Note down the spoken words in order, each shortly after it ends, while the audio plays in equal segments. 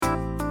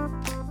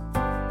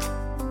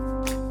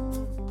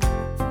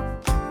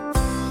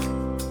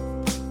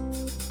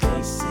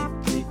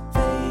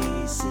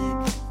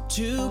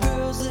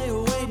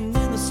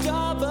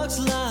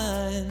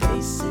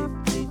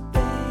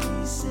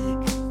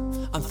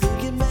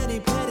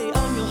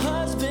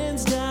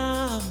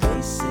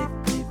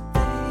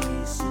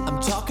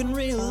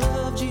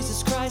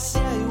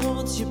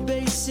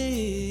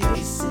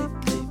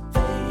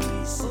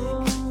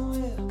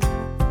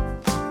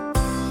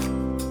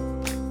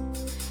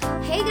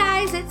Hey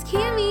guys, it's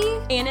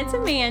Cammie. And it's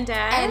Amanda.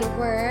 And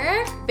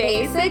we're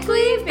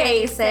Basically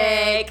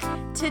Basic.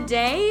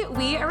 Today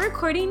we are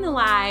recording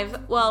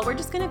live. Well, we're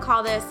just going to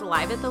call this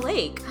Live at the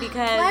Lake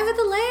because... Live at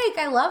the Lake.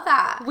 I love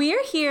that.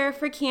 We're here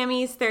for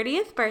Cammie's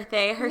 30th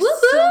birthday. Her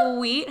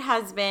sweet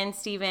husband,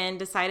 Steven,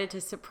 decided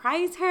to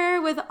surprise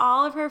her with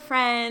all of her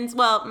friends.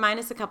 Well,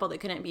 minus a couple that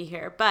couldn't be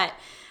here, but...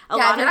 If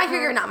you're not here,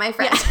 you're not my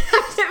friend.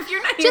 Yeah. If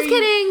you're not here, just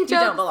kidding. You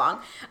don't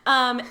belong.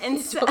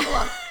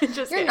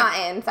 You're not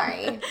in.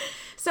 Sorry.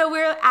 So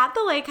we're at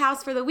the lake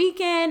house for the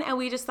weekend, and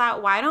we just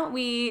thought, why don't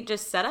we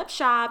just set up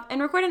shop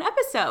and record an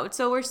episode?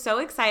 So we're so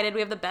excited. We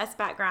have the best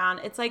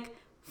background. It's like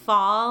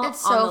fall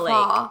it's so on the lake.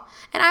 Fall.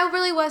 And I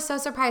really was so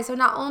surprised. So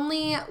not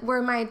only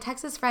were my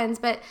Texas friends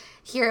but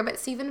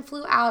Steven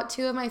flew out.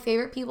 Two of my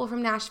favorite people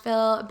from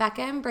Nashville,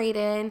 Becca and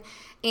Braden,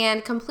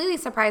 and completely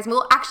surprised me.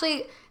 Well,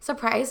 actually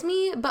surprised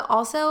me, but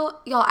also,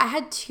 y'all, I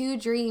had two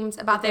dreams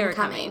about them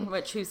coming.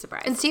 Which, who's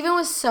surprised? And Steven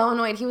was so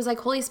annoyed. He was like,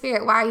 Holy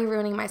Spirit, why are you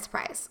ruining my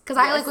surprise? Because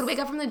I would wake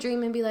up from the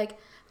dream and be like,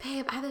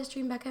 babe, I had this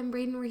dream Becca and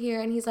Braden were here.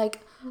 And he's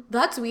like,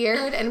 that's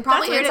weird. And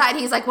probably inside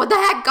he's like, what the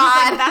heck,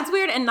 God? Like, that's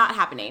weird and not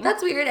happening.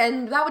 That's weird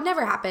and that would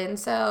never happen.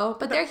 So,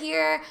 but they're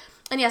here.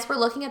 And yes, we're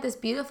looking at this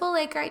beautiful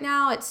lake right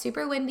now. It's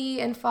super windy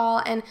and fall.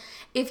 And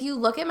if you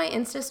look at my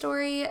Insta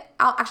story,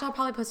 I'll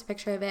probably post a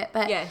picture of it.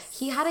 But yes.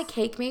 He had a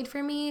cake made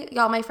for me.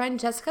 Y'all, my friend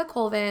Jessica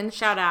Colvin.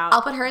 Shout out.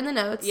 I'll put her in the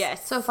notes.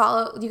 Yes. So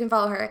you can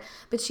follow her.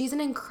 But she's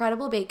an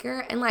incredible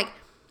baker. And like,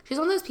 she's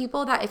one of those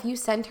people that if you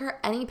send her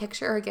any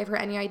picture or give her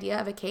any idea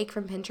of a cake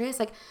from Pinterest,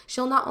 like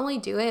she'll not only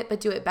do it, but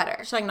do it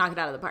better. She'll like knock it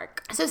out of the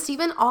park. So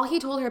Steven, all he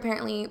told her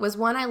apparently was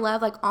one, I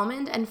love like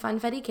almond and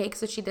funfetti cake.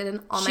 So she did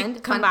an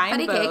almond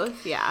funfetti cake.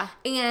 Yeah.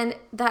 And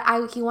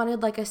that he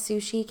wanted like a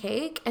sushi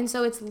cake. And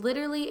so it's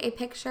literally a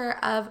picture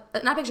of,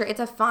 it's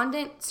a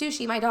fondant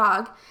sushi, my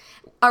dog,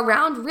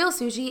 around real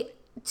sushi.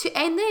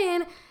 And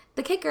then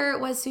the kicker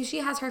was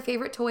Sushi has her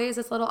favorite toy is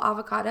this little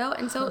avocado.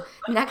 And so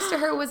next to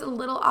her was a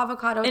little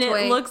avocado and toy.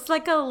 And it looks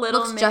like a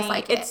little looks mini. Just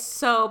like it's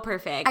so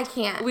perfect. I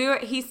can't.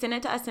 He sent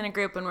it to us in a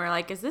group and we were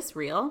like, is this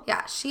real?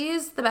 Yeah,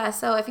 she's the best.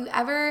 So if you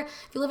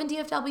live in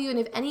DFW and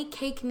if any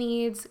cake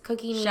needs,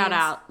 cookie needs. Shout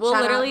out.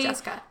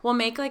 Jessica. We'll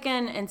make like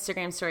an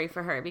Instagram story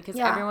for her because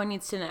everyone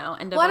needs to know.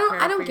 And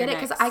I don't get it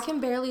because I can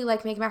barely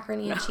like make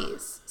macaroni and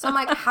cheese. So I'm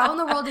like, how in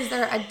the world is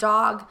there a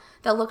dog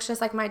that looks just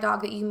like my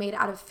dog that you made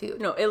out of food?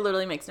 No, it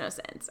literally makes no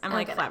sense. I'm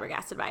like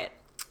flabbergasted by it.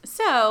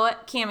 So,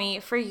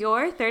 Cammie, for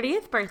your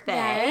 30th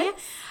birthday,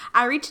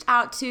 I reached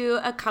out to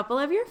a couple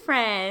of your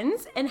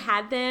friends and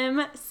had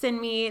them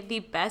send me the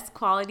best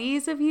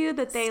qualities of you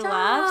that they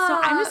love. So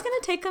I'm just going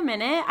to take a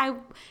minute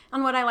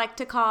on what I like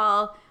to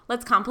call,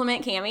 let's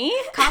compliment Cammie.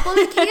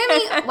 Compliment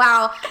Cammie.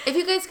 Wow. If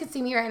you guys could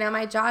see me right now,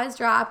 my jaw is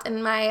dropped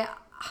and my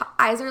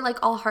eyes are like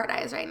all heart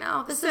eyes right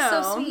now. This is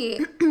so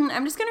sweet.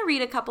 I'm just going to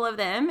read a couple of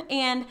them.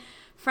 And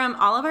from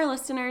all of our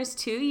listeners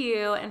to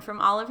you and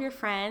from all of your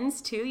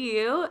friends to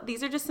you,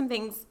 these are just some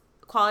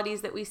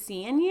qualities that we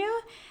see in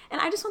you. And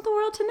I just want the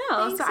world to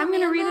know. Thanks, so I'm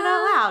going to read it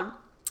out loud.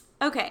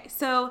 Okay,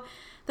 so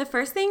the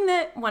first thing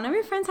that one of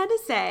your friends had to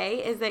say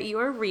is that you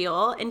are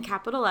real in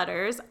capital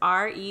letters,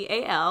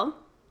 REAL.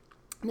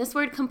 This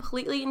word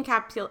completely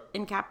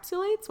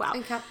encapsulates. Wow.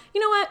 You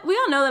know what? We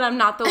all know that I'm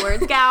not the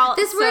words gal.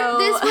 This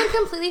word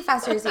completely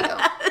festers you.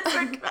 This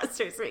word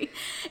festers me.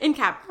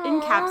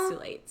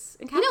 Encapsulates.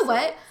 You know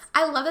what?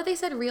 I love that they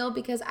said real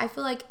because I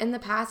feel like in the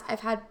past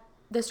I've had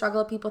the struggle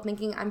of people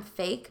thinking I'm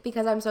fake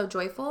because I'm so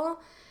joyful.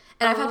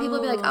 And I've had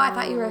people be like, oh, I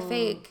thought you were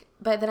fake.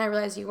 But then I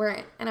realized you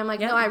weren't. And I'm like,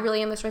 no, I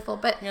really am this joyful.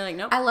 But you're like,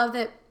 nope. I love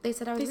that they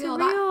said I was real.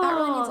 That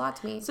really means a lot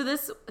to me. So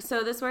this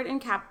word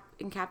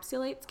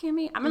encapsulates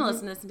Cammie. I'm going to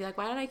listen to this and be like,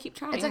 why did I keep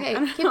trying? It's okay.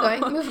 Keep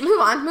going. Move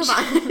on.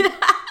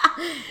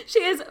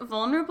 She is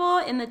vulnerable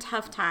in the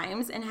tough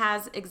times and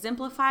has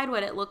exemplified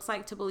what it looks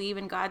like to believe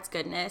in God's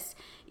goodness,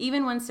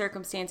 even when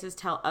circumstances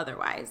tell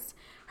otherwise.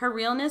 Her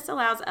realness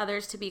allows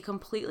others to be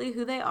completely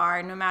who they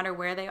are, no matter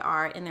where they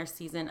are in their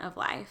season of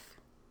life.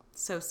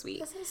 So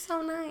sweet. This is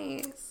so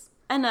nice.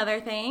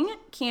 Another thing,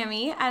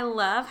 Cammie, I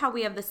love how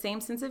we have the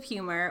same sense of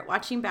humor.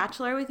 Watching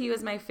Bachelor with you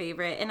is my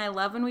favorite, and I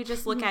love when we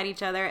just look at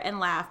each other and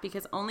laugh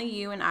because only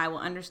you and I will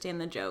understand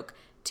the joke.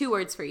 2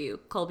 words for you,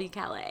 Colby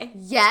Calais.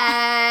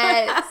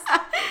 Yes!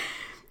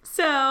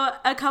 So,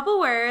 a couple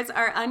words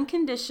are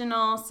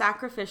unconditional,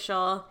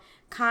 sacrificial,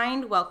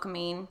 kind,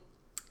 welcoming,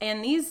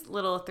 and these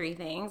little 3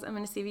 things, I'm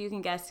going to see if you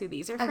can guess who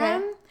these are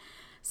from.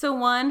 So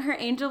 1, her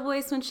angel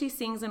voice when she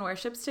sings and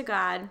worships to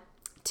God.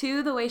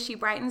 2, the way she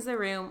brightens the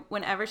room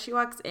whenever she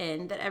walks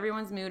in, that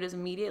everyone's mood is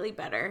immediately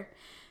better.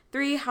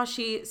 3, how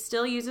she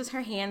still uses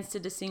her hands to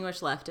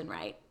distinguish left and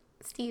right.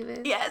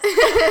 Steven. Yes.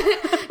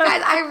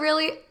 Guys,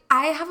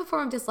 I have a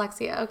form of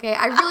dyslexia, okay?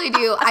 I really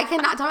do. I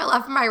cannot tell my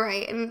left from my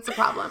right, and it's a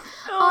problem.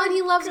 Oh, and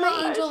he loves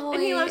my angel voice.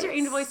 And he loves your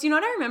angel voice. Do you know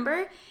what I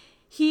remember?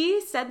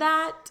 He said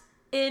that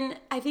in,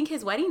 I think,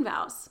 his wedding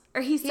vows. Or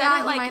he said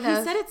he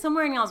said it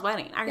somewhere in y'all's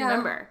wedding. I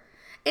remember.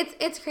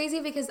 It's crazy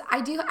because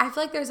I feel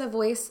like there's a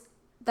voice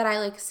that I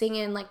like sing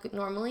in like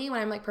normally when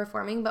I'm like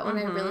performing, but when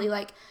I really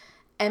like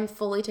am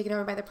fully taken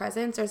over by the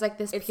presence. There's like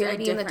this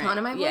purity in the tone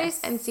of my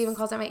voice, and Steven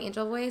calls it my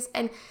angel voice.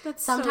 And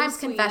That's sometimes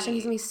so confession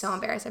sweet. can be so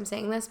embarrassed I'm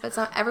saying this, but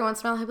every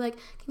once in a while he'll be like,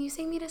 "Can you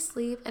sing me to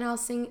sleep?" And I'll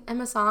sing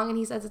him a song, and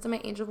he says it's in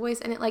my angel voice,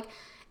 and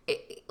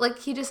like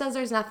he just says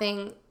there's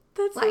nothing.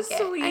 That's like the it.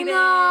 sweetest. I know.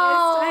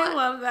 I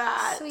love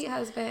that. Sweet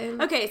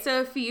husband. Okay,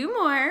 so a few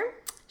more.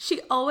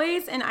 She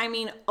always, and I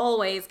mean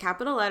always,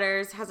 capital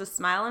letters, has a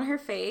smile on her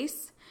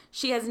face.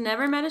 She has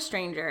never met a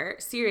stranger.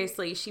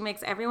 Seriously, she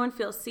makes everyone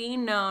feel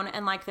seen, known,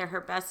 and like they're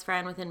her best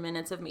friend within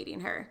minutes of meeting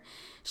her.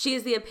 She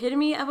is the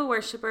epitome of a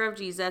worshiper of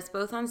Jesus,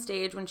 both on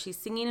stage when she's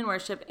singing in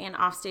worship and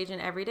off stage in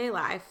everyday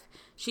life.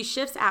 She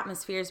shifts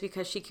atmospheres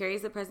because she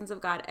carries the presence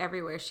of God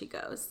everywhere she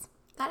goes.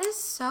 That is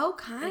so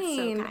kind. It's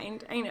so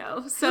kind. I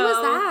know. So Who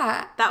was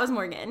that? That was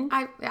Morgan.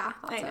 I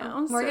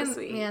know. Morgan, so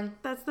sweet. man.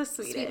 That's the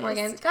sweetest. Sweet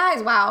Morgan.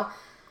 Guys, wow.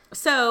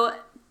 So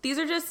these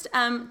are just,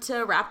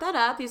 to wrap that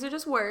up, these are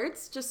just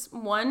words, just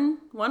one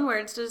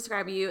words to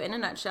describe you in a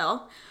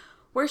nutshell.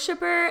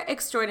 Worshipper,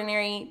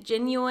 extraordinary,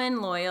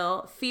 genuine,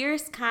 loyal,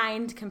 fierce,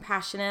 kind,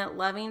 compassionate,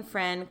 loving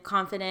friend,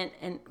 confident,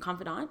 and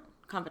confidant.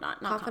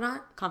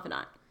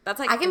 That's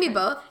like I can be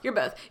both. You're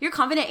both. You're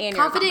confident and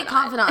confident you're a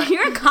confidant.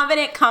 confidant. You're a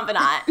confident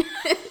confidant.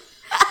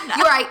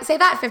 You're right. Say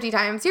that 50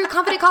 times. You're a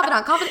confident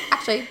confidant. Confident.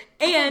 Actually.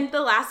 And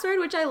the last word,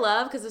 which I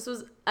love, because this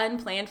was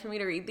unplanned for me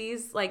to read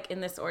these like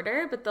in this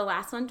order, but the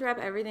last one to wrap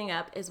everything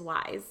up is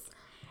wise.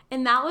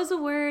 And that was a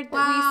word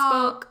that we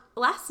spoke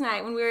last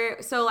night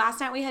last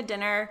night we had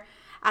dinner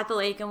at the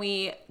lake, and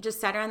we just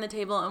sat around the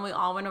table and we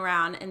all went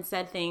around and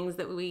said things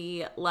that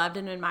we loved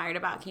and admired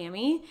about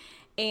Cammie.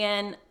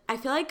 And I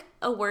feel like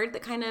a word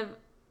that kind of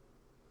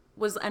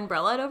was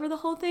umbrellaed over the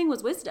whole thing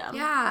was wisdom.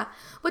 Yeah.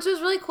 Which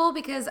was really cool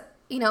because,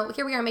 you know,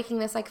 here we are making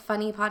this like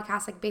funny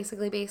podcast, like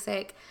basically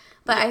basic.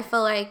 But I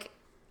feel like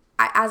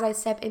as I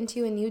step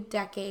into a new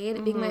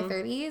decade, being my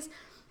 30s,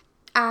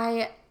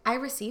 I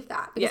receive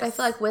that because I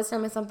feel like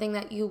wisdom is something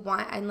that you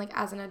want, and like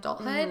as an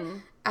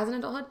adulthood, as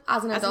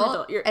an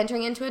adult, you're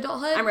entering into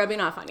adulthood. I'm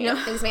rubbing off on you. No,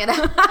 thanks, Amanda.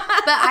 But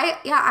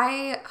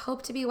I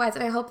hope to be wise,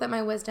 and I hope that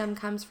my wisdom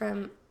comes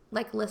from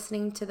like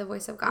listening to the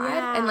voice of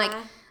God and like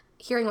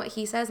hearing what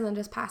he says and then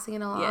just passing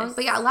it along. Yes.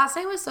 But yeah, last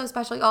night was so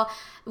special, y'all.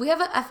 We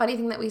have a funny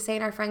thing that we say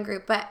in our friend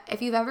group, but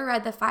if you've ever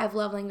read the 5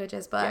 Love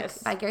Languages book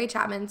by Gary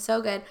Chapman,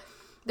 so good.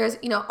 There's,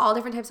 you know, all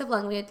different types of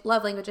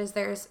love languages.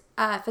 There's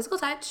physical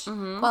touch,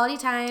 quality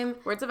time,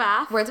 words of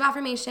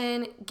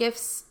affirmation,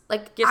 gifts,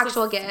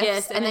 actual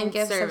gifts, and then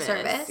gifts of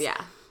service. Yeah.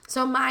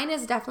 So mine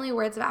is definitely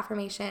words of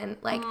affirmation.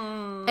 Like,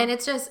 and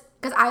it's just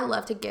because I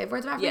love to give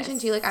words of affirmation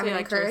too. Like, I'm an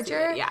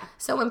encourager. Yeah.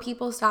 So when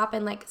people stop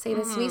and like say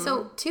this to me,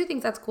 so 2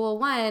 things that's cool.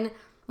 One,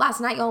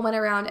 last night y'all went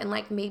around and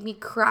like made me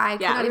cry.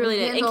 Yeah, we really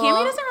did. And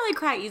Cammie doesn't really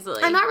cry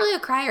easily. I'm not really a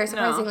crier,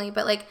 surprisingly,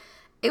 but like,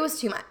 it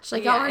was too much.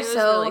 Like, y'all were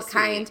so really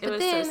kind. But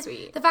then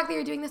the fact that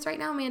you're doing this right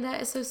now,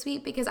 Amanda, is so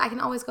sweet because I can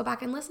always go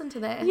back and listen to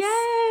this.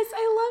 Yes,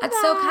 I love that.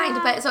 That's so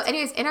kind. But so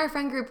anyways, in our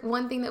friend group,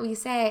 one thing that we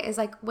say is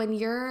like when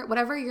you're,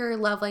 whatever your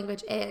love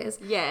language is,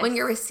 when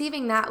you're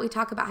receiving that, we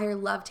talk about how your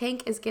love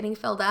tank is getting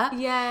filled up.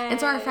 Yes. And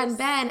so our friend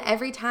Ben,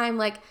 every time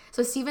like,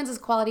 so Steven's is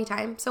quality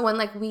time. So when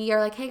like we are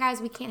like, hey guys,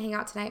 we can't hang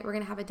out tonight. We're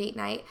going to have a date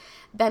night.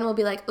 Ben will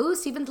be like, ooh,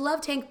 Steven's love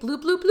tank,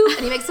 bloop, bloop, bloop.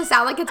 And he makes it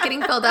sound like it's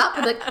getting filled up.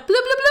 We'll be like, bloop,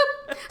 bloop,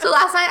 bloop. So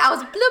last night I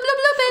was bloop, bloop,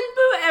 blooping.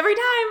 Boo, every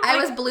time. I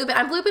was blooping.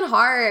 I'm blooping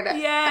hard.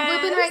 Yes.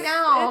 I'm blooping right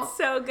now. It's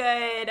so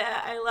good.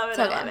 I love it.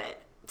 So I love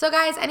it. So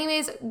guys,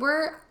 anyways,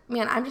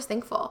 I'm just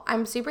thankful.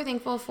 I'm super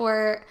thankful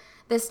for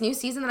this new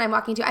season that I'm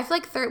walking to. I feel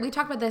like we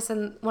talked about this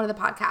in one of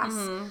the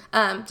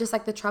podcasts, just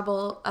like the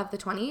trouble of the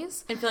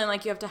 20s. And feeling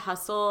like you have to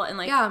hustle and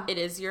like it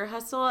is your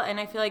hustle. And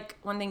I feel like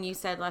one thing you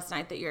said last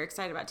night that you're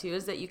excited about too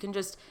is that you can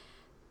just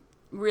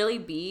really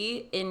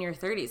be in your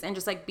 30s and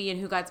just like be in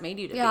who God's made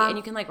you to be. And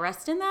you can like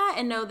rest in that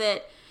and know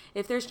that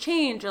if there's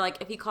change or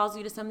like if he calls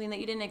you to something that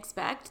you didn't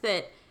expect,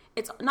 that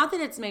it's not that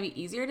it's maybe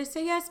easier to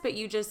say yes, but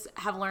you just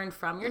have learned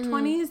from your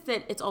 20s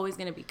that it's always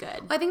going to be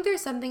good. I think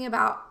there's something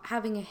about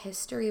having a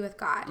history with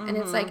God. And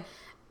it's like,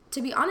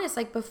 to be honest,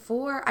 like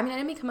before, I mean, I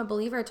didn't become a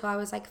believer until I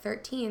was like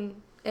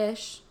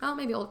 13-ish. Oh,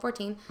 maybe old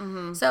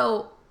 14.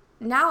 So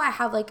now I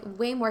have like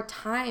way more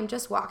time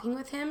just walking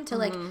with him to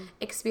like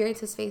experience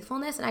his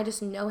faithfulness. And I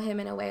just know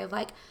him in a way of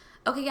like,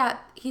 okay, yeah,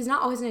 he's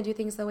not always going to do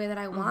things the way that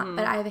I want,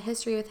 but I have a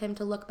history with him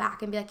to look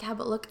back and be like, yeah,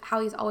 but look how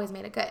he's always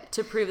made it good.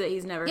 To prove that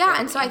he's never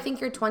and so I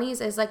think your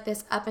 20s is like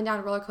this up and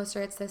down roller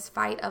coaster. It's this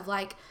fight of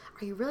like,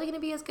 are you really going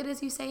to be as good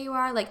as you say you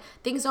are? Like,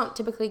 things don't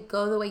typically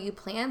go the way you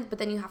planned, but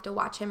then you have to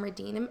watch him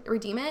redeem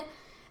it.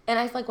 And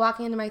I feel like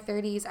walking into my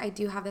 30s, I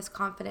do have this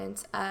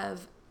confidence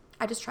of,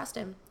 I just trust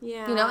him.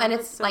 Yeah. You know, and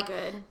it's so like,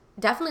 good.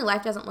 Definitely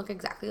life doesn't look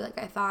exactly like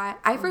I thought.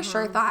 I for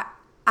sure thought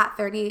at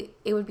 30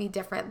 it would be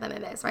different than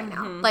it is right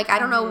now. Like, I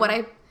don't know what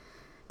I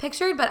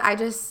pictured, but I've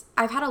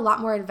had a lot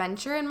more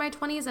adventure in my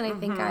 20s than I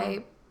think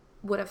I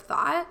would have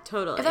thought.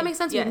 Totally. If that makes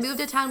sense. Yes. We've moved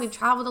to town, we've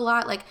traveled a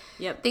lot, like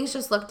things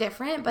just look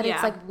different, but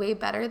it's like way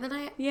better than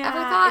I ever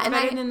thought. It's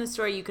better than the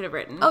story you could have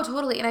written. Oh,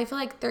 totally. And I feel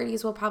like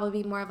 30s will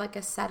probably be more of like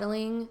a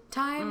settling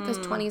time because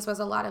 20s was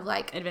a lot of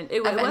like it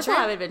was a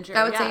lot of adventure.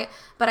 I would say,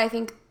 but I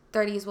think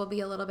 30s will be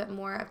a little bit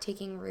more of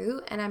taking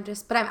root. And I'm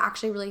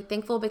actually really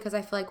thankful because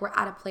I feel like we're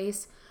at a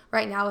place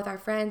right now with our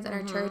friends and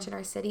our church and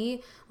our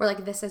city where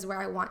like this is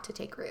where I want to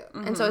take root.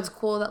 And so it's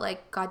cool that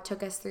like God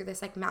took us through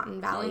this like mountain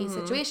valley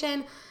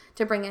situation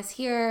to bring us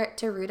here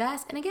to root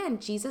us. And again,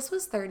 Jesus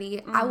was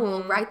 30. I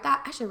will write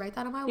that. I should write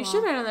that on my wall. You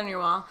should write it on your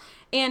wall.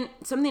 And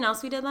something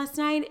else we did last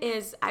night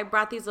is I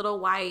brought these little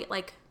white,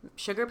 like,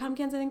 sugar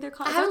pumpkins, I think they're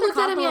called. I haven't looked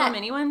at them yet. The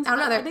mini ones? I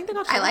don't know. I think they're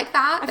called sugar. I like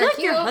that. I feel like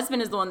your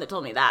husband is the one that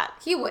told me that.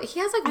 He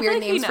has, like, weird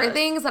names for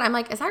things that I'm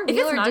like, is that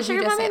real or did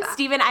you just say that?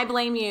 Steven, I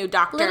blame you,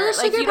 doctor. Little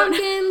sugar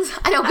pumpkins.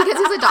 I know, because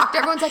he's a doctor.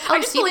 Everyone's like, oh, I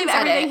just Steven believe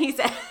said everything it. he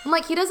said. I'm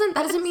like, that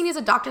doesn't mean he's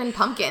a doctor in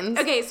pumpkins.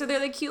 Okay, so they're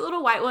the cute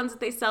little white ones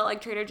that they sell at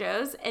like Trader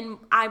Joe's, and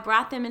I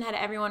brought them and had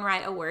everyone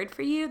write a word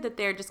for you that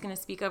they're just going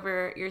to speak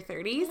over your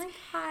 30s. Oh my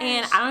gosh.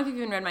 And I don't know if you've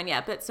even read mine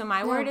yet, but so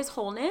my word is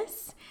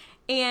wholeness,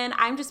 and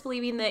I'm just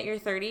believing that your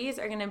 30s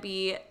are going to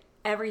be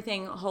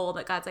everything whole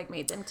that God's like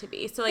made them to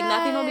be. So like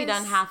nothing will be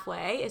done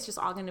halfway. It's just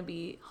all going to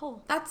be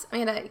whole. That's,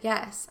 Amanda,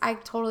 yes. I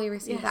totally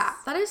received that.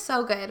 That is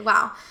so good.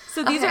 Wow.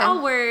 So these are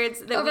all words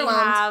that we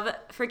have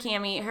for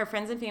Cammie, her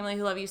friends and family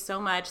who love you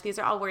so much. These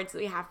are all words that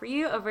we have for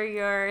you over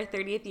your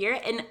 30th year.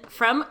 And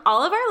from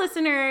all of our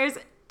listeners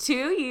to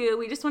you,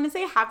 we just want to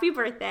say happy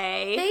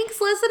birthday.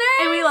 Thanks, listeners.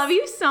 And we love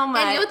you so much.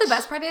 And you know what the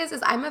best part is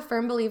I'm a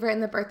firm believer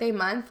in the birthday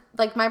month.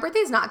 Like, my birthday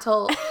is not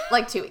till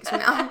like 2 weeks from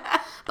now.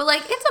 But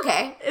like, it's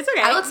okay. It's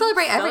okay. I will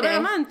celebrate every day. A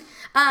month.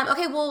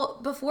 Okay, well,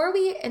 before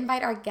we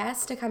invite our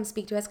guest to come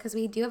speak to us, because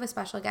we do have a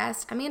special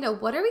guest, Amanda,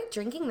 what are we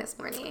drinking this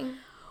morning?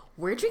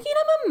 We're drinking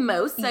a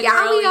mimosa, yeah,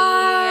 girlie. We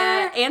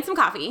are. And some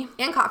coffee.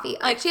 And coffee.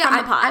 Like, actually, from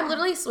the pot. I'm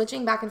literally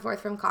switching back and forth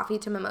from coffee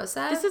to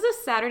mimosa. This is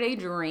a Saturday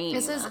dream.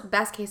 This is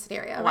best case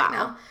scenario right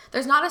now.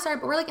 There's not a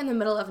Starbucks, but we're like in the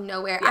middle of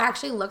nowhere. Yeah. I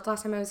actually looked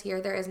last time I was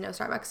here. There is no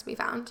Starbucks to be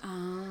found.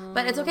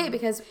 But it's okay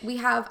because I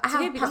have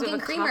pumpkin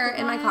creamer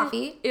in my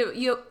coffee.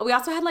 We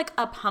also had like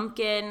a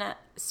pumpkin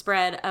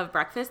spread of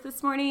breakfast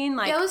this morning.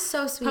 Like, it was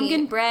so sweet.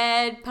 Pumpkin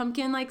bread,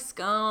 pumpkin like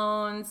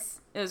scones.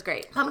 It was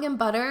great. Pumpkin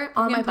butter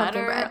on my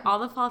pumpkin bread. All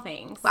the fall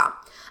things. Wow.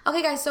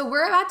 Okay, guys, so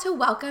we're about to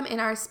welcome in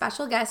our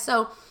special guest.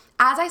 So,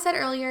 as I said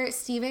earlier,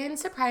 Steven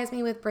surprised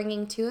me with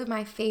bringing two of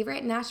my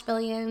favorite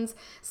Nashvillians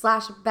 /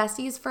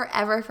 besties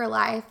forever for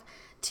life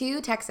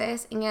to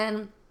Texas.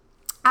 And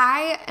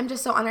I am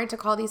just so honored to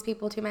call these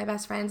people two of my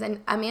best friends. And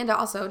Amanda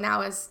also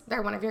now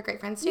they're one of your great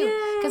friends too.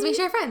 Because we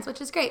share friends,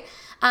 which is great.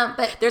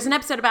 But there's an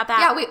episode about that.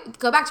 Yeah, we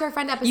go back to our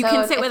friend episode. You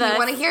can sit with us. If you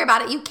want to hear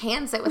about it, you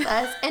can sit with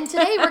us. And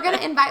today we're going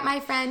to invite my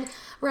friend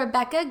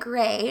Rebecca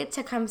Gray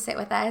to come sit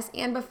with us.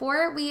 And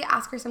before we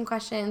ask her some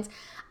questions,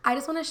 I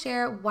just want to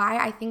share why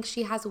I think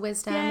she has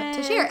wisdom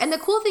to share. And the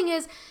cool thing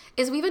is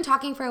we've been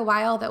talking for a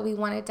while that we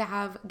wanted to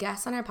have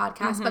guests on our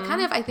podcast, but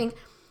kind of, I think,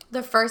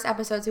 the first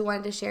episodes we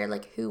wanted to share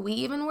like who we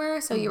even were.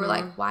 So you were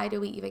like, why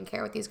do we even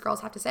care what these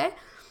girls have to say?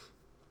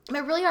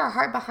 But really our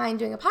heart behind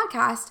doing a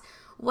podcast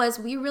was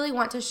we really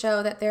want to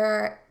show that there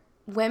are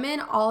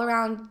women all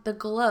around the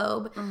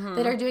globe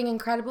that are doing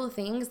incredible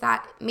things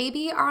that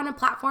maybe are on a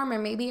platform or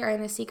maybe are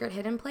in a secret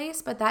hidden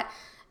place, but that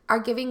are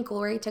giving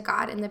glory to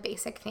God in the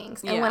basic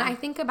things. And when I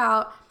think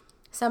about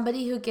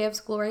somebody who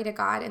gives glory to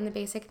God in the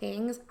basic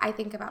things, I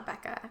think about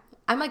Becca.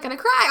 I'm like gonna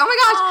cry.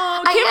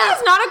 Oh my gosh. Cammie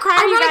is not a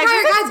crier, you guys.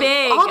 This is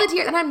big. All the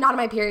tears. And I'm not on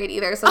my period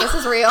either, so this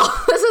is real.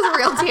 This is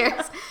real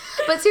tears.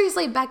 But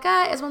seriously,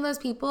 Becca is one of those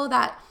people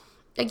that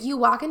like you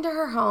walk into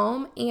her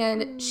home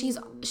and she's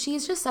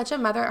just such a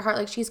mother at heart.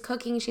 Like she's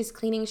cooking, she's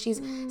cleaning, she's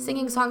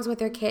singing songs with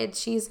her kids,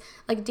 she's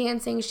like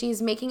dancing,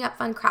 she's making up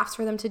fun crafts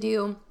for them to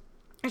do,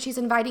 or she's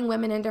inviting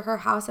women into her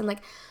house and like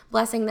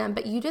blessing them.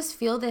 But you just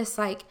feel this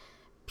like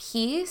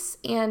peace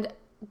and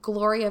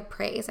glory of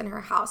praise in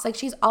her house. Like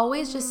she's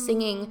always just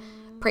singing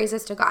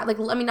praises to God. Like,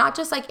 I mean, not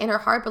just like in her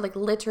heart, but like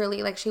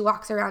literally, like she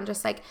walks around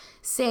just like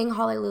saying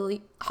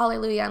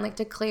hallelujah and like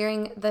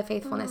declaring the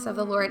faithfulness of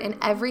the Lord in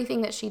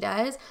everything that she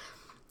does.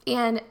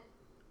 And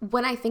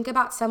when I think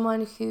about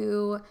someone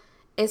who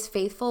is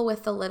faithful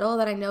with the little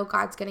that I know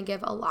God's going to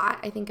give a lot,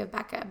 I think of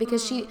Becca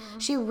because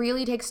she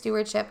really takes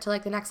stewardship to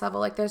like the next level.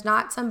 Like there's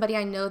not somebody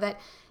I know that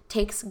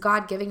takes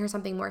God giving her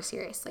something more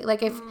seriously.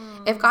 Like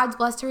if God's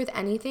blessed her with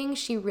anything,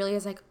 she really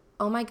is like,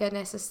 oh my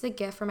goodness, this is a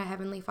gift from my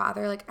Heavenly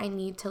Father. Like I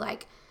need to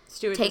like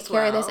take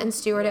care of this and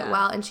steward it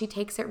well. And she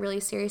takes it really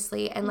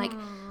seriously and like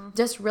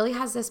just really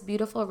has this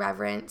beautiful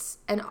reverence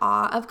and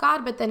awe of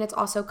God. But then it's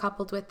also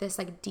coupled with this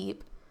like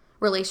deep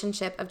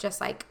relationship of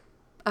just like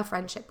a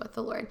friendship with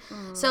the Lord.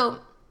 So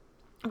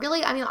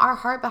really, I mean, our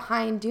heart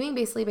behind doing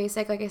Basically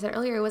Basic, like I said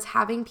earlier, was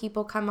having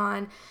people come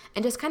on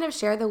and just kind of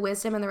share the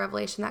wisdom and the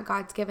revelation that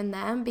God's given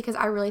them, because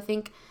I really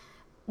think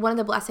one of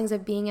the blessings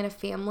of being in a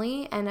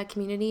family and a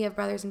community of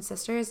brothers and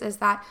sisters is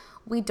that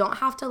we don't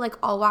have to like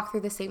all walk through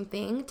the same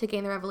thing to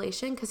gain the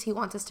revelation, because he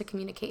wants us to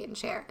communicate and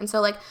share. And so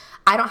like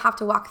I don't have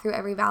to walk through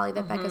every valley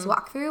that Becca's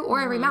walked through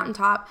or every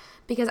mountaintop,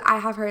 because I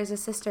have her as a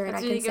sister.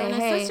 That's and I can say,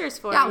 hey,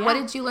 what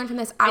did you learn from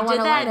this? I want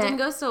to learn it. It didn't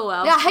go so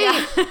well. Yeah,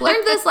 hey,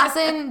 learned this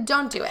lesson,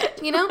 don't do it,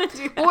 you know?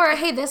 Or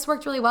hey, this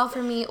worked really well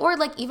for me. Or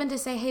like even to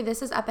say, hey,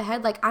 this is up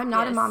ahead. Like I'm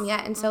not a mom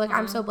yet, and so like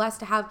I'm so blessed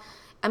to have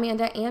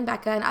Amanda and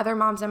Becca and other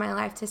moms in my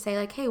life to say,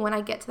 like, hey, when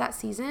I get to that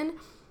season,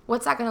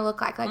 what's that going to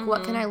look like? Like,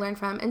 what can I learn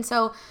from? And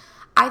so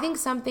I think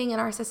something in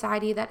our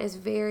society that is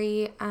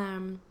very,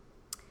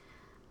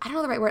 I don't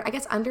know the right word, I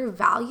guess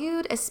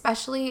undervalued,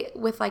 especially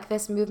with like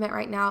this movement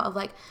right now of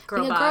like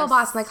being a girl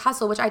boss and like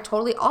hustle, which I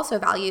totally also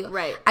value.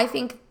 Right. I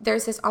think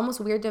there's this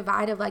almost weird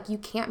divide of like you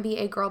can't be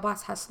a girl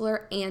boss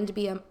hustler and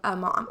be a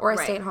mom or a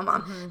stay-at-home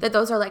mom. That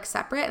those are like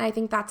separate, and I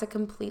think that's a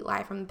complete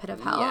lie from the pit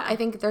of hell. Yeah. I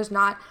think there's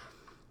not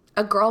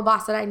a girl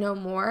boss that I know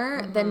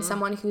more than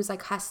someone who's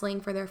like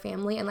hustling for their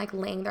family and like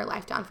laying their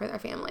life down for their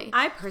family.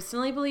 I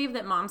personally believe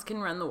that moms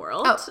can run the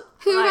world. Oh,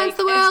 who runs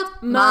the world?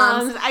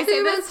 Moms.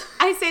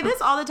 I say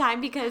this all the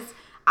time because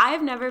I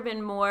have never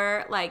been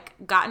more like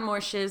gotten more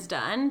shiz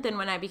done than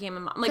when I became a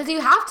mom. Like, because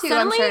you have to.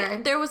 Suddenly, I'm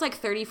sure. there was like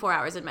 34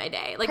 hours in my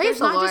day. Like, Praise there's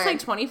not the just Lord. like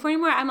 24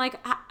 anymore. I'm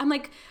like,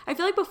 I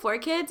feel like before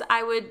kids,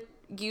 I would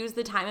use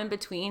the time in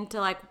between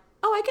to like,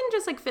 oh, I can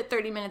just like fit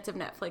 30 minutes of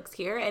Netflix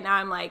here. And now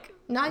I'm like,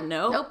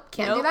 nope,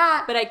 can't do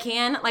that. But I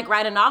can like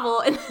write a novel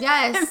in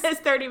this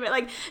 30 minutes.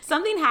 Like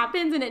something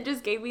happens and it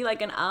just gave me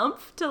like an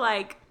umph to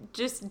like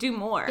just do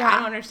more. Yeah. I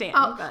don't understand.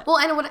 But. Well,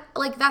 and what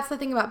like that's the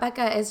thing about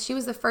Becca is she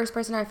was the first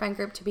person in our friend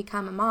group to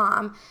become a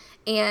mom.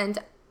 And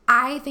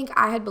I think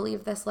I had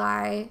believed this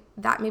lie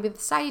that maybe the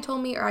society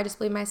told me or I just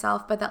believed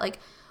myself, but that like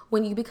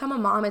when you become a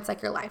mom, it's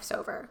like your life's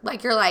over.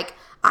 Like you're like,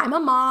 I'm a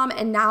mom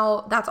and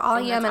now that's all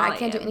I am and I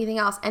can't do anything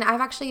else. And I've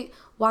actually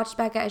watched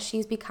Becca as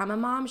she's become a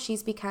mom.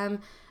 She's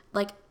become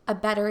like a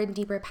better and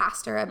deeper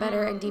pastor, a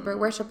better and deeper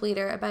worship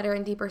leader, a better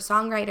and deeper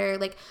songwriter.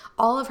 Like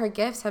all of her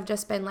gifts have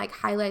just been like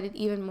highlighted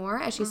even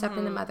more as she stepped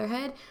into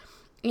motherhood.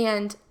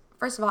 And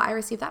first of all, I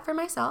received that for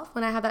myself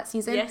when I had that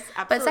season. Yes,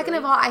 absolutely. But second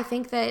of all, I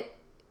think that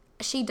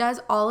she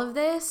does all of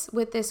this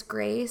with this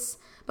grace,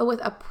 but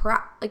with a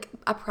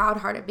proud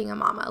heart of being a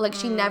mama. Like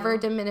she never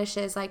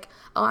diminishes like,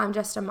 oh, I'm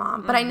just a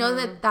mom. But I know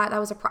that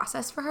was a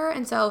process for her.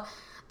 And so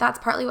that's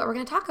partly what we're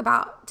going to talk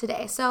about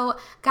today. So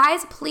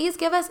guys, please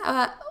give us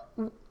a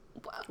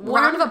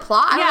round of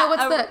applause. I don't know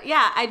what's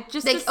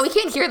I we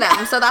can't hear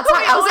them. So that's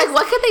why I was like,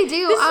 what could they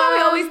do? This is why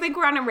we always think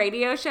we're on a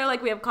radio show.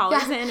 Like we have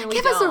callers in and we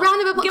give us a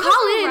round of applause.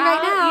 Call in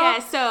right now. Yeah.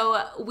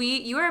 So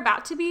you are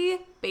about to be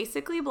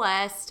basically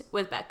blessed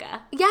with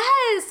Becca.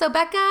 Yes. So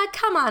Becca,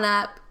 come on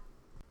up.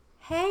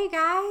 Hey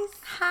guys.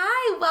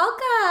 Hi,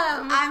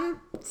 welcome. I'm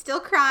still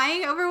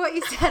crying over what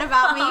you said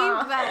about me,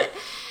 but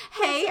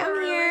hey,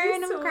 I'm here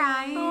and I'm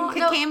crying.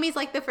 Cammie's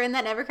like the friend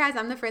that never cries.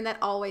 I'm the friend that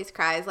always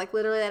cries. Like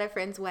literally at a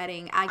friend's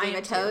wedding, I gave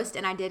a toast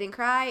and I didn't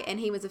cry and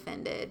he was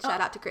offended. Shout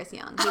out to Chris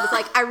Young. He was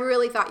like, I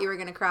really thought you were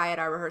going to cry at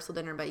our rehearsal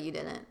dinner, but you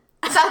didn't.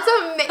 That's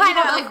amazing.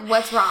 Like,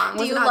 what's wrong?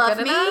 Do you love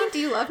me? Do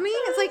you love me?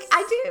 It's like,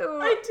 I do.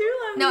 I do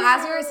love you. No,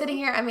 as we were sitting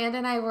here, Amanda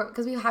and I were,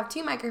 because we have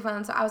two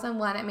microphones, so I was on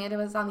one, Amanda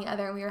was on the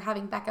other, and we were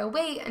having Becca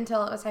wait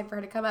until it was time for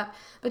her to come up.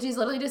 But she's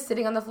literally just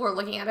sitting on the floor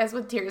looking at us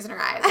with tears in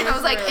her eyes. And I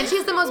was like, and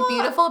she's the most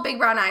beautiful big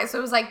brown eyes, so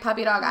it was like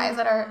puppy dog eyes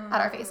at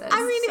our faces.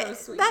 I mean, so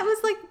sweet. that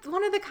was like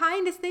one of the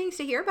kindest things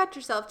to hear about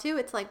yourself, too.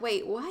 It's like,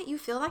 wait, what? You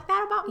feel like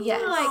that about me?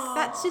 Yes. Like,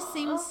 that just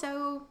seems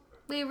so...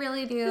 We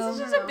really do. This is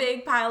just a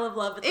big pile of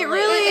love at the lake. It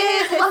really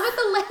is. Love at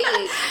the lake.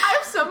 I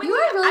have so many. You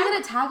are really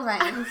good at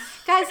taglines.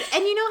 Guys,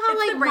 and you know how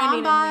It's the like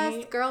branding mom in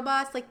boss, me. girl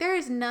boss, like there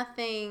is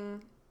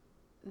nothing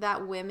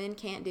that women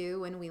can't do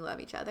when we love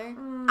each other.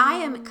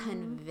 I am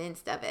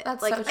convinced of it.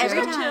 That's like so true. every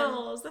I got time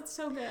chills. That's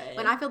so good.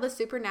 when I feel the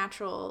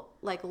supernatural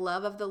like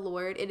love of the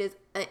Lord, it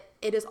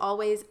is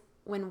always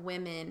when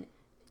women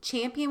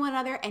champion one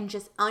another and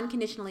just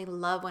unconditionally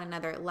love one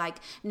another, like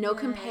no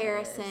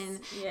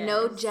comparison,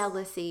 no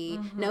jealousy,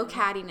 no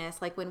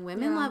cattiness. Like when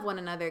women love one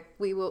another,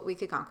 we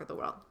could conquer the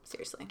world.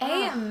 Seriously.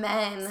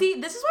 Amen. See,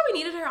 this is why we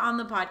needed her on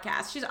the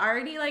podcast. She's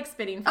already like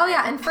spitting Oh fire.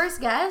 yeah, and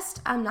first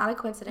guest, not a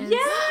coincidence. Yeah.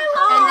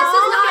 And this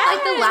is not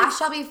like the last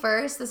shall be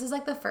first. This is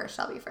like the first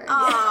shall be first.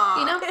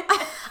 You know?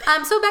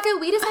 So Becca,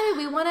 we decided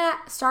we want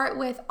to start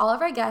with all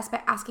of our guests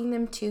by asking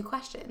them two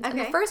questions. And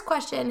the first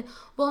question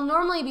will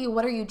normally be,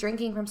 what are you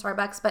drinking from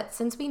Starbucks? But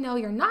since we know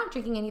you're not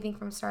drinking anything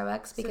from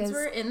Starbucks because Since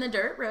we're in the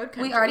dirt road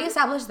country. we already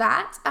established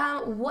that,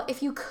 what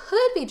if you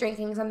could be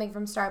drinking something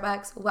from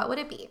Starbucks, what would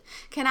it be?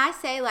 Can I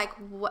say like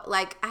what?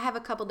 Like I have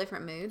a couple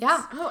different moods.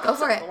 Yeah, go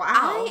for it. Wow.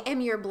 I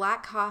am your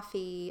black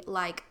coffee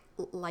like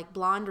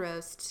blonde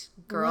roast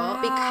girl Wow,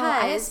 I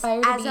because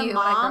aspire to as be a you when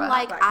I grow mom, up.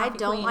 like Black I coffee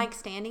don't queen. like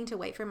standing to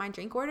wait for my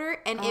drink order.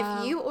 And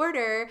if you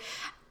order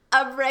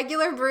a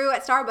regular brew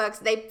at Starbucks,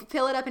 they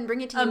fill it up and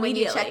bring it to you when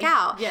you check Immediately.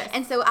 out. Yes.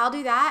 And so I'll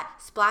do that,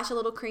 splash a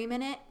little cream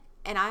in it,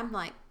 and I'm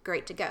like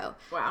great to go.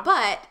 Wow.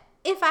 But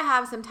if I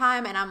have some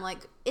time and I'm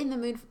like in the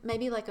mood,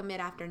 maybe like a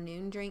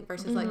mid-afternoon drink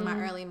versus like my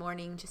early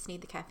morning, just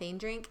need the caffeine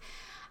drink.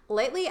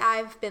 Lately,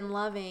 I've been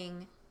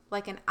loving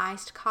like an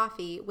iced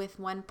coffee with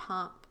 1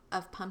 pump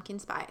of pumpkin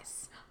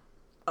spice.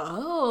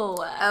 Oh.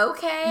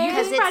 Okay. You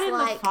just brought in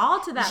the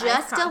fall to that just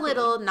iced a coffee.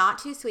 little, not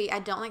too sweet. I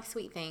don't like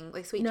sweet things,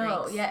 like sweet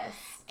No, drinks. yes.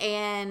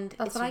 and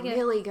That's it's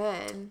really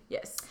good.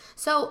 Yes.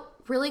 So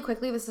really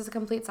quickly, this is a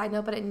complete side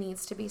note, but it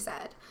needs to be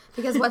said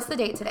because what's the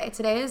date today?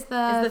 Today is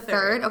the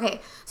 3rd.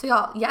 Okay, so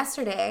y'all,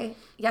 yesterday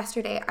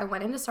I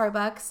went into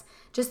Starbucks,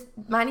 just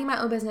minding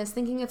my own business,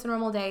 thinking it's a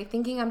normal day,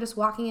 thinking I'm just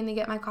walking in to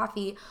get my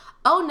coffee.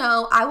 Oh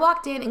no, I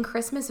walked in and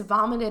Christmas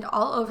vomited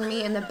all over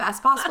me in the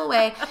best possible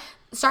way.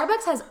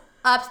 Starbucks has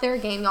upped their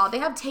game, y'all. They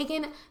have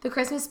taken the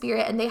Christmas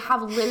spirit and they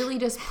have literally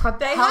just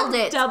propelled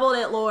it. Doubled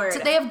it, Lord. So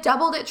they have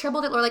doubled it,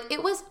 tripled it, Lord. Like,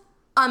 it was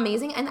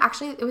amazing. And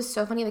actually, it was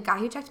so funny. The guy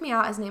who checked me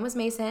out, his name was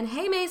Mason.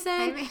 Hey, Mason.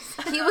 Hey,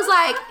 Mason. He was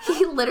like,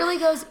 he literally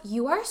goes,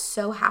 you are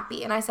so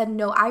happy. And I said,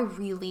 no, I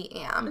really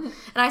am. And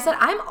I said,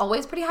 I'm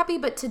always pretty happy,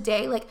 but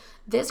today, like,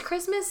 this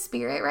Christmas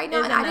spirit right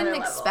now, and I didn't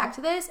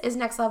expect this, is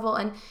next level.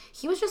 And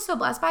he was just so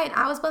blessed by it, and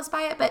I was blessed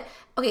by it. But,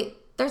 okay,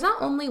 there's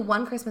not only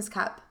one Christmas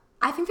cup.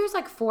 I think there's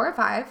like 4 or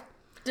 5.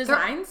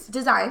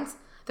 Designs.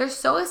 They're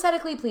so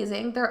aesthetically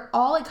pleasing. They're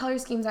all like color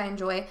schemes I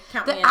enjoy.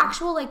 Count the me in.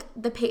 actual like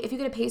if you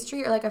get a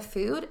pastry or like a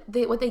food,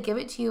 what they give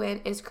it to you in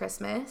is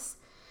Christmas.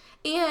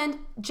 And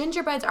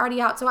gingerbread's already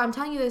out. So I'm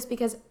telling you this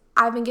because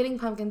I've been getting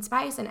pumpkin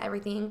spice and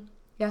everything.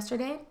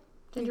 Yesterday,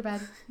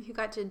 gingerbread. You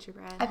got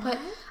gingerbread. I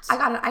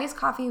got an iced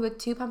coffee with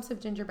 2 pumps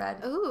of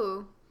gingerbread.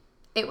 Ooh.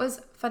 It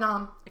was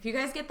phenomenal. If you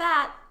guys get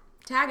that,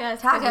 tag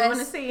us. I want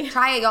to see.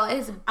 Try it, y'all. It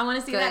is I want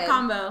to see good. that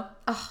combo.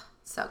 Oh,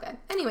 so good.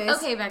 Anyways.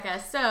 Okay,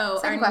 Becca. So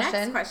Second our question.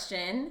 next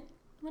question.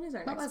 What is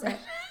our next was question?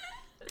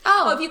 it?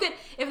 Oh,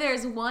 if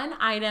there's one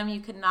item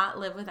you could not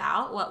live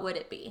without, what would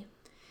it be?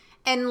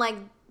 And like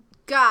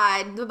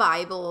God, the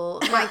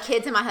Bible, my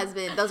kids and my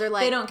husband, those are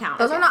like They don't count.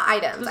 Those are not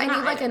items. Those I are need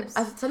not like items.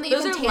 something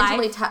Those you are can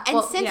tangibly life- touch.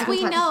 And since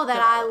we know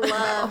that I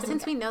love,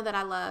 since we know that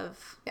I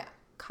love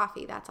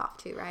coffee, that's off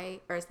too,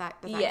 right? Or is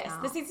that does that Yes.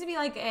 count? This needs to be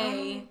like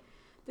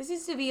This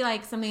needs to be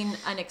like something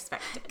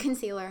unexpected.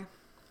 Concealer.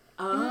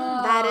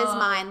 Oh. That is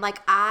mine. Like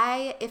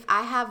if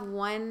I have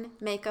one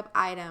makeup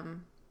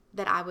item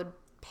that I would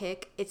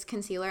pick, it's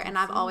concealer. And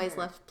I've always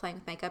loved playing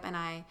with makeup, and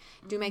I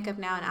do makeup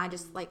now, and I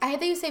just like. I hate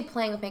that you say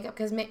playing with makeup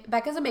because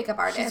Becca's a makeup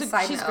artist.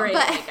 She's great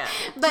at makeup.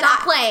 But not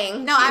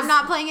playing. No, I'm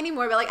not playing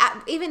anymore. But like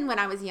even when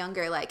I was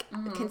younger, like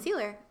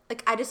concealer,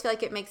 like I just feel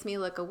like it makes me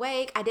look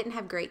awake. I didn't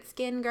have great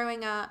skin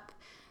growing up,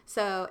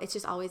 so it's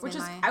just always been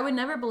my. I would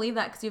never believe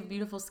that because you have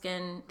beautiful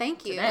skin.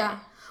 Thank you. Today. Yeah.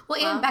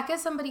 Well, and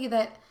Becca's somebody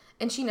that,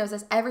 and she knows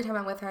this, every time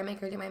I'm with her, I make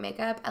her do my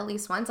makeup at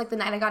least once. Like the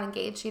night I got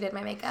engaged, she did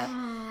my makeup.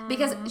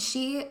 Because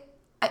she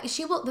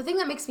will, the thing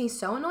that makes me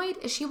so annoyed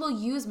is she will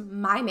use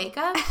my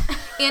makeup.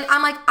 And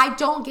I'm like, I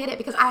don't get it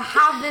because I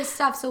have this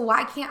stuff, so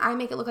why can't I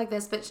make it look like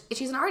this? But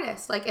she's an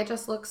artist. Like, it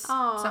just looks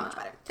so much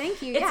better.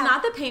 Thank you. It's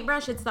not the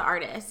paintbrush, it's the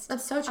artist.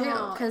 That's so true.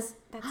 Because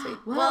that's sweet.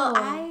 Whoa.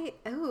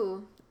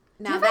 Well,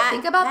 do you ever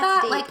think about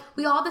that? Deep. Like,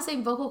 we all have the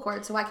same vocal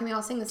cords, so why can't we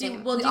all sing the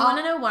same? Do you want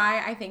to know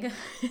why I think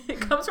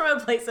it comes from a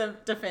place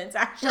of defense,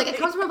 actually? Like, it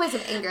comes from a place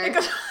of anger.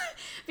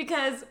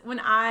 Because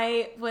when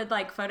I would,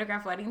 like,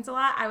 photograph weddings a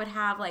lot, I would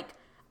have, like,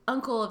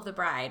 uncle of the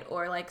bride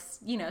or, like,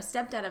 you know,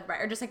 stepdad of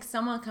bride or just, like,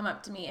 someone come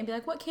up to me and be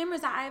like, what camera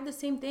is that? I have the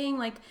same thing,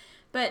 like,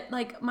 but,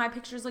 like, my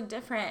pictures look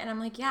different. And I'm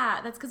like,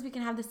 yeah, that's because we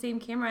can have the same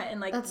camera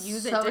and, like,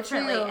 use it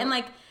differently. True. And,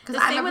 like,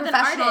 the same with an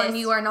artist. And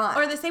you are not.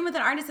 Or the same with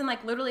an artist and,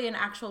 like, literally an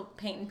actual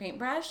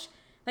paintbrush.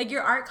 Like,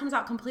 your art comes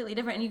out completely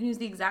different and you can use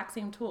the exact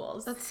same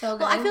tools. That's so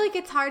good. Well, I feel like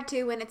it's hard,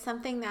 too, when it's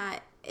something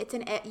that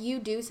you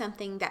do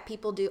something that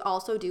people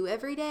also do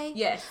every day.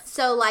 Yes.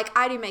 So, like,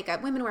 I do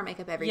makeup. Women wear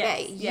makeup every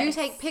day. Yes. You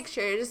take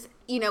pictures.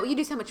 You know, you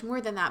do so much more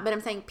than that. But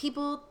I'm saying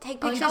people take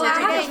pictures every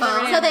every day.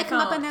 day. So they come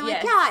up and they're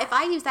like, yeah, if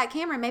I use that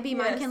camera, maybe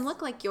mine Yes. can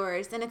look like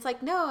yours. And it's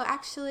like, no,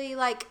 actually,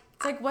 like.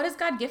 It's like, what has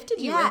God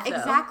gifted you Yeah, with, though?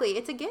 exactly.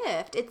 It's a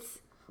gift.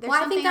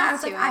 Well, I think that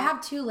was like, I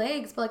have 2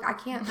 legs, but like I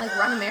can't like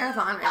run a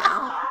marathon right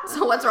now.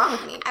 So what's wrong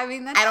with me? I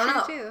mean, that's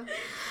true too.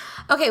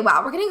 Okay,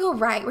 wow, we're gonna go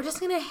right. We're just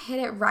gonna hit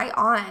it right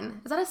on.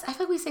 Is that I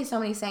feel like we say so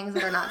many sayings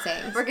that are not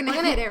sayings. We're gonna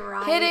hit it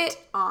right. Hit it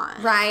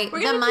on. right.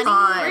 We're gonna money. We're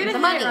gonna the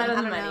hit money. it right on I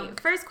the don't money. know.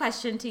 First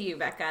question to you,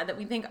 Becca, that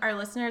we think our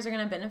listeners are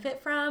gonna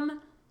benefit from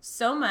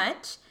so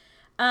much.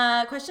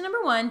 Question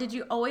number 1, did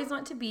you always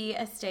want to be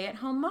a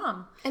stay-at-home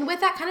mom? And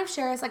with that, kind of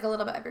share us like a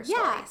little bit of your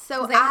story. Yeah,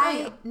 so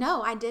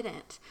I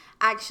didn't.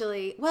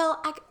 Actually,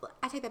 well,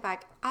 I take that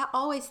back. I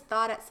always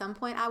thought at some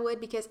point I would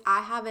because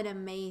I have an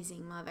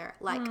amazing mother.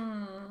 Like,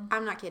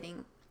 I'm not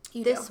kidding.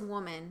 This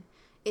woman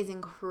is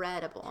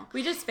incredible.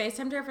 We just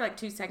FaceTimed her for like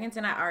 2 seconds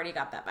and I already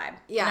got that vibe.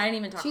 Yeah. And I didn't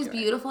even talk to her. She's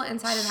beautiful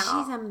inside and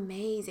out. She's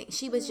amazing.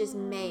 She was just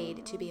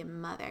made to be a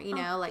mother, you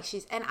know, like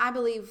and I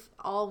believe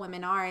all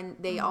women are, and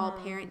they all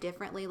parent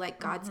differently. Like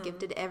God's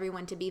gifted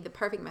everyone to be the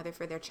perfect mother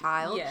for their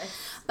child. Yes.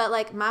 But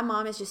like my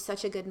mom is just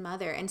such a good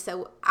mother. And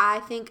so I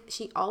think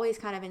she always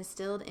kind of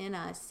instilled in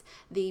us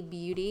the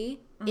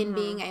beauty in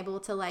being able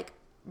to like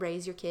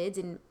raise your kids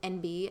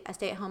and be a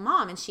stay-at-home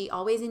mom, and she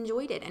always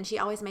enjoyed it and she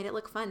always made it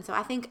look fun. So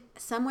I think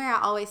somewhere I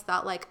always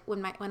thought like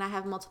when I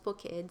have multiple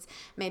kids,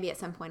 maybe at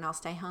some point I'll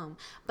stay home.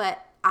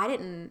 But I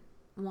didn't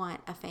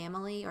want a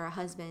family or a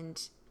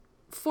husband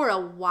for a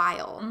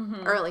while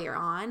earlier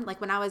on.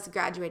 Like when I was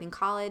graduating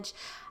college,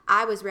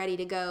 I was ready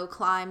to go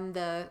climb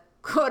the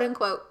quote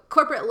unquote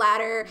corporate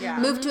ladder, Yeah.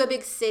 move to a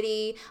big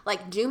city,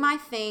 like do my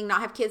thing,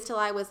 not have kids till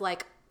I was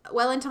like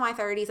well into my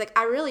 30s. Like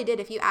I really did.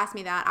 If you asked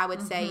me that, I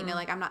would say, you know,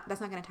 like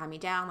that's not going to tie me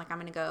down. Like I'm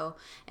going to go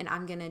and I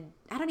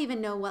don't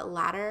even know what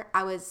ladder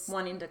I was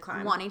wanting to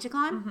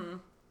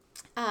climb.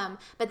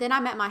 But then I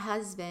met my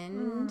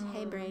husband.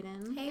 Hey,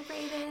 Brayden. Hey,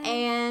 Brayden.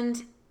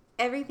 And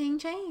everything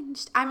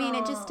changed. I mean,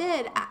 it just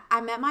did. I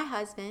met my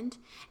husband,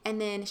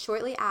 and then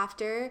shortly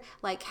after,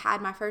 like,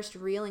 had my first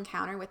real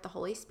encounter with the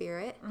Holy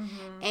Spirit,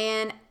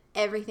 and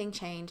everything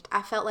changed.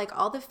 I felt like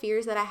all the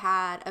fears that I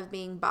had of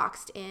being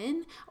boxed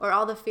in, or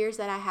all the fears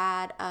that I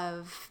had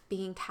of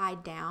being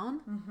tied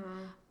down,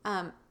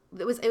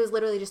 it was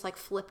literally just like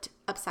flipped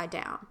upside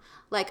down.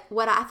 Like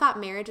what I thought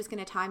marriage was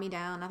going to tie me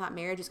down, I thought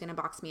marriage was going to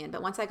box me in.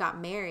 But once I got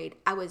married,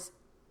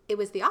 it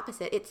was the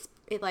opposite.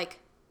 It like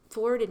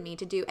forwarded me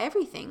to do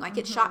everything. Like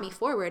it shot me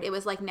forward. It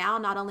was like, now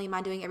not only am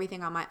I doing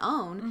everything on my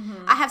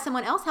own, I have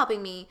someone else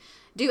helping me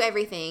do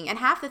everything. And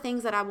half the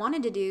things that I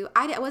wanted to do,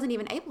 I wasn't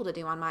even able to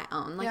do on my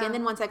own. Like, and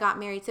then once I got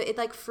married, so it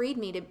like freed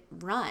me to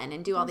run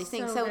and do all these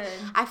things. So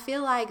I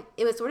feel like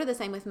it was sort of the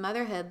same with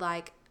motherhood.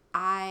 Like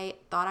I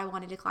thought I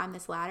wanted to climb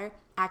this ladder,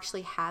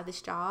 actually had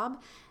this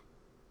job,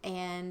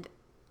 and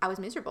I was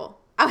miserable.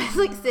 I was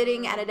like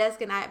sitting at a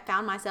desk, and I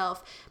found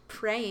myself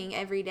praying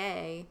every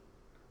day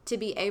to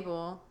be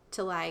able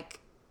to like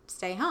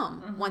stay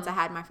home once I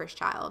had my first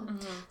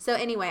child. So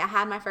anyway, I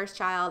had my first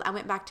child. I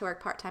went back to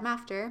work part-time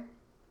after,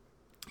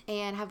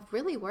 and have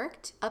really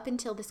worked up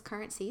until this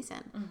current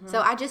season.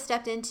 So I just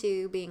stepped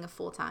into being a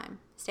full-time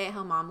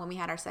stay-at-home mom when we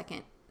had our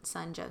second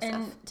son, Joseph.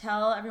 And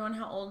tell everyone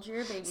how old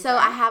your babies So are.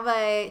 I have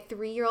a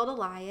 3-year-old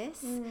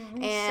Elias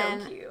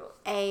and so cute.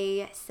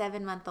 a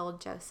 7-month-old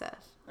Joseph.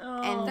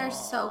 Oh, And They're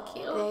so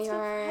cute. they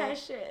are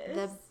precious.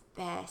 the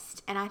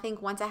best. And I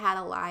think once I had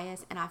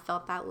Elias and I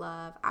felt that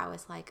love, I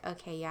was like,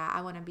 okay, yeah,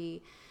 I want to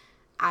be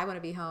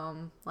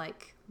home.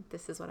 Like,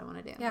 this is what I want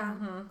to do. Yeah.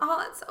 Oh,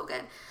 that's so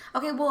good.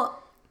 Okay,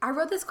 well, I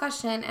wrote this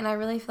question, and I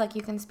really feel like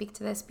you can speak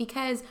to this,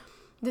 because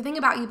the thing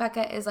about you,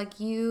 Becca, is like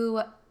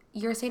you're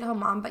a stay-at-home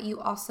mom, but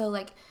you also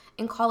like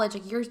in college,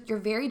 like you're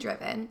very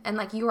driven, and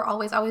like you were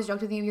always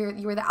joked with you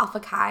were the alpha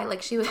chi.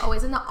 Like she was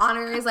always in the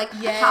honors, like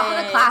top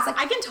of the class. Like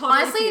I can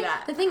totally honestly, see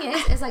that. The thing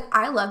is like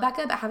I love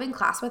Becca, but having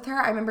class with her,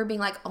 I remember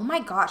being like, oh my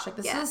gosh, like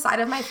this is a side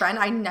of my friend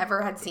I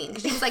never had seen.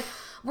 Because she was like,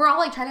 we're all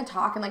like trying to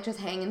talk and like just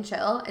hang and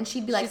chill, and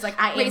she'd be like, she's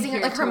like, I am raising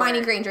here like to Hermione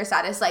work. Granger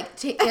status,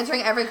 like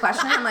answering every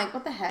question. I'm like,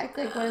 what the heck?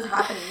 Like what is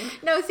happening?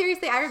 No,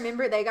 seriously, I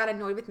remember they got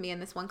annoyed with me in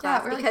this one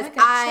class we're like, because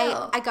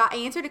Becca, chill. I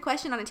answered a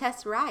question on a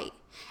test right,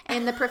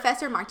 and the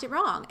professor marked it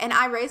wrong, and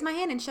I raised my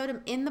hand and showed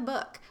him in the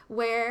book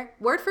where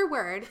word for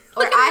word,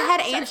 or I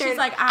had answered. She's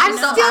like, I'm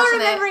so still passionate.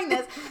 remembering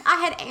this. I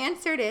had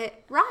answered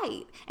it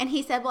right, and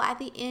he said, "Well, at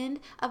the end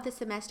of the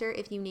semester,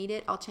 if you need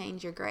it, I'll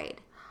change your grade."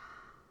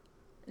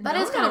 That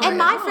is kind of And rude.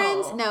 my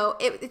friends, no,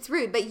 it's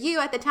rude. But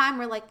you at the time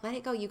were like, let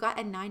it go. You got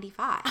a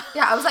 95.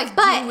 Yeah, I was like,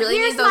 But do you really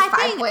here's need those my 5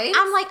 thing. points?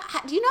 I'm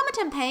like, do you know how much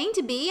I'm paying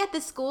to be at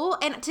the school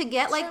and to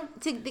get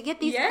to get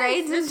these Yes,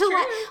 grades and it's to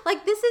true.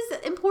 like this is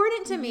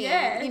important to me.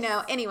 Yes. You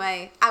know.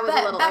 Anyway, I was a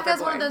But little Becca's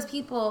overboard. one of those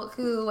people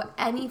who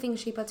anything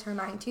she puts her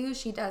mind to,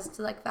 she does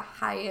to like the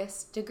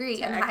highest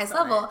degree and the highest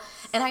excellence. level.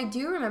 And I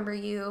do remember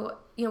you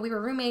know, we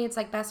were roommates,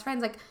 like best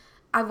friends, like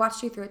I've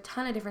watched you through a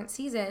ton of different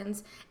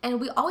seasons,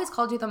 and we always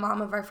called you the mom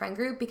of our friend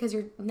group because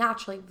you're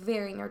naturally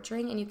very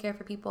nurturing and you care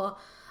for people.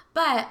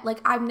 But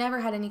like I've never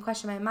had any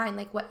question in my mind,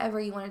 like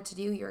whatever you wanted to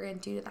do, you're going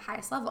to do to the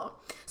highest level.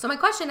 So my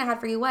question I had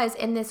for you was,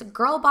 in this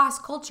girl boss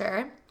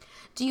culture,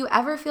 do you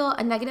ever feel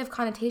a negative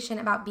connotation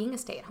about being a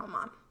stay-at-home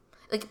mom?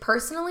 Like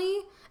personally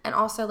and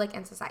also like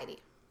in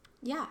society?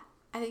 Yeah,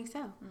 I think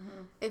so.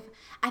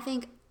 I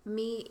think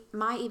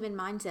my even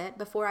mindset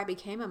before I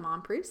became a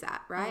mom proves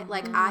that, right?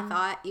 Like I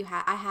thought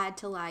I had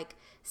to like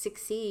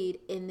succeed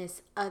in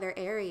this other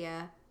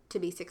area to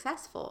be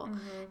successful.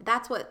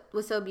 That's what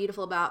was so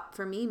beautiful about,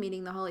 for me,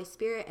 meeting the Holy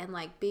Spirit and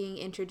like being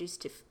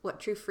introduced to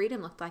what true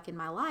freedom looked like in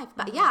my life.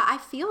 But yeah, I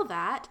feel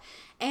that,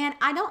 and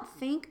I don't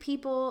think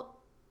people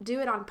do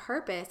it on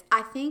purpose.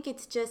 I think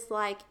it's just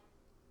like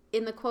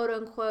in the quote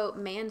unquote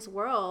man's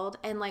world,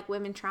 and like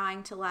women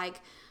trying to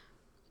like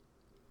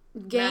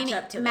match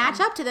up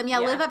to them,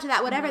 live up to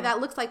that, whatever that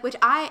looks like, which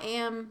I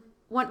am.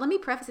 Let me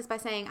preface this by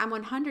saying I'm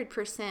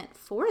 100%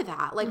 for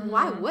that. Like,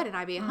 why wouldn't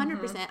I be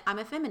 100%? I'm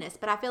a feminist,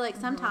 but I feel like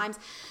sometimes,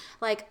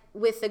 like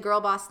with the girl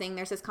boss thing,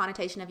 there's this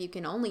connotation of you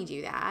can only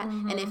do that,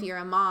 and if you're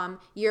a mom,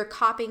 you're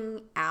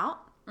copping out,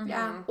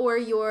 or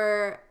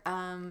you're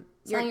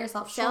Selling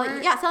yourself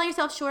short. Yeah, selling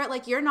yourself short.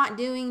 Like you're not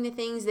doing the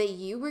things that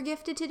you were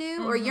gifted to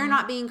do, or you're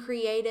not being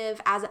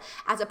creative as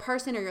a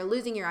person, or you're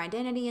losing your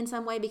identity in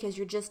some way because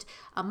you're just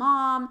a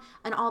mom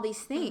and all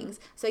these things.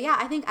 So yeah,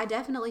 I think I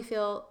definitely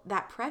feel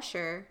that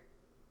pressure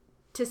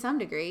to some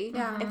degree,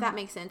 if that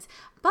makes sense.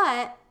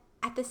 But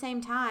at the same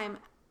time,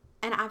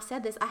 and I've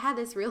said this, I had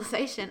this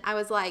realization. I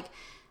was like,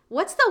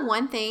 what's the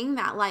one thing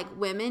that like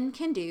women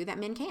can do that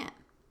men can't?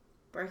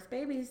 Birth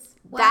babies.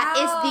 Wow. That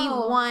is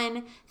the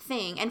one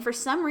thing. And for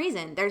some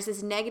reason, there's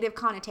this negative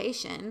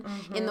connotation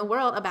in the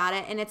world about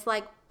it. And it's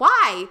like,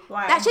 why?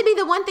 That should be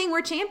the one thing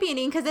we're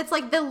championing, because it's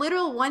like the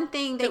literal one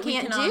thing they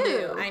can't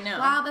do. I know.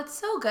 Wow, that's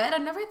so good.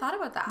 I've never thought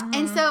about that.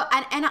 And so,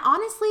 and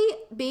honestly,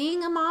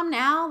 being a mom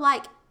now,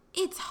 like,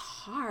 it's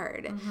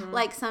hard.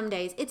 Like, some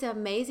days it's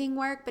amazing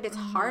work, but it's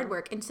hard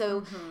work. And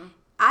so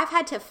I've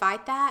had to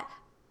fight that.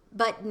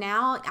 But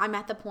now I'm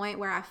at the point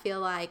where I feel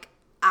like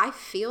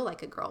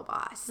a girl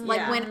boss.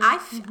 Like, when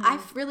I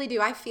really do.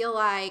 I feel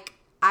like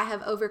I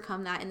have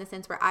overcome that in the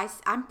sense where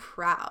I'm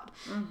proud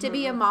to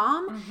be a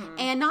mom,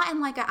 and not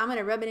in like I'm going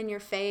to rub it in your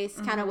face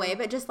kind of way,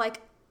 but just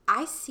like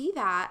I see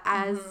that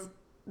as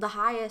the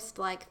highest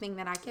like thing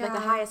that like the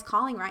highest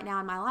calling right now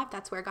in my life.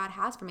 That's where God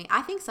has for me.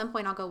 I think some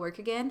point I'll go work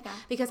again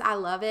because I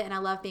love it, and I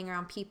love being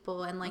around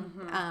people, and like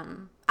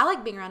I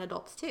like being around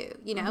adults too,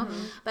 you know.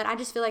 But I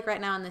just feel like right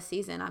now in this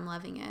season I'm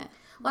loving it.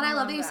 Well, I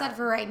love that you said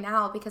for right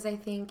now, because I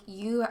think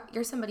you're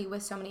somebody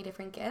with so many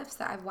different gifts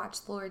that I've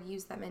watched the Lord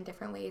use them in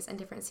different ways and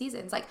different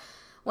seasons. Like,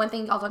 one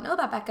thing y'all don't know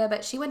about Becca,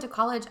 but she went to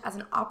college as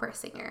an opera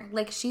singer.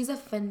 Like, she's a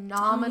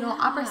phenomenal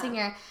opera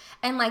singer.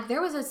 And like, there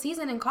was a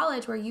season in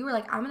college where you were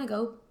like, I'm going to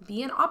go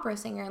be an opera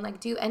singer and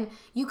like and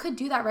you could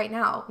do that right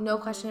now. No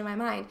question in my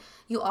mind.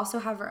 You also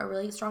have a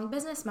really strong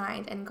business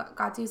mind, and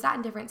God's used that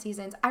in different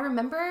seasons. I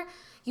remember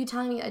you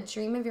telling me a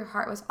dream of your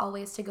heart was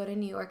always to go to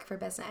New York for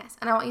business.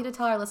 And I want you to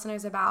tell our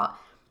listeners about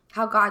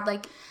how God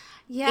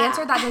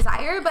answered that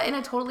desire, but in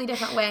a totally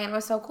different way, and it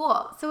was so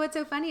cool. So what's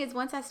so funny is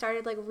once I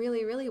started like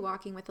really, really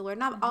walking with the Lord,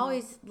 and I've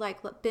always like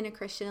been a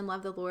Christian and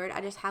loved the Lord,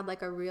 I just had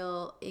like a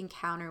real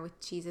encounter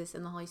with Jesus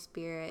and the Holy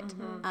Spirit.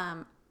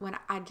 When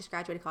I just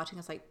graduated college, I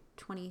was like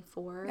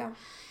 24. Yeah.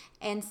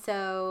 And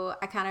so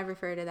I kind of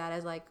refer to that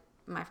as like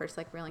my first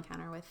like real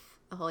encounter with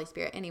the Holy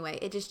Spirit. Anyway,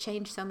 it just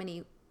changed so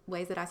many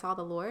ways that I saw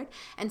the Lord.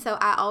 And so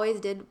I always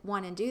did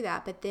want to do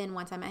that, but then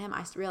once I met him,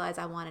 I realized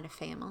I wanted a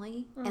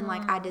family, and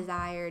like I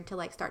desired to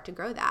like start to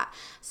grow that.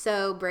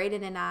 So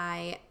Braden and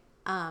I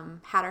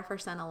had our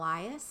first son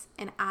Elias,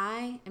 and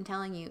I am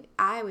telling you,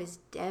 I was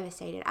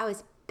devastated. I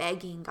was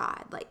begging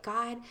God, like,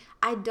 God,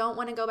 I don't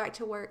want to go back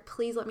to work.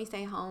 Please let me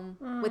stay home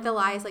with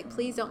Elias. Like,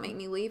 please don't make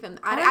me leave him.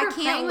 I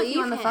can't leave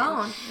him. On the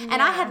phone.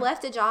 And I had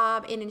left a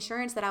job in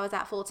insurance that I was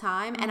at full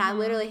time, and I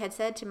literally had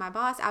said to my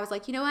boss, I was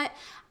like, you know what?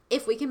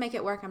 If we can make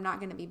it work, I'm not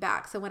going to be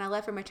back. So when I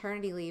left for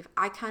maternity leave,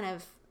 I kind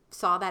of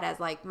saw that as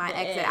like my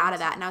exit out of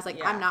that. And I was like,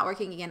 I'm not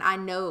working again. I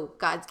know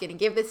God's going to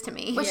give this to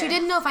me. But you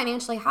didn't know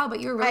financially how, but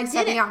you were really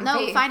stepping out in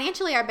faith. No,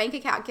 financially, our bank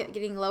account kept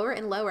getting lower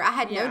and lower. I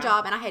had no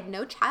job, and I had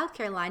no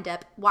childcare lined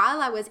up while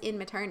I was in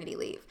maternity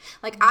leave.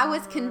 Like, I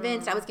was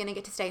convinced I was going to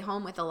get to stay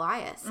home with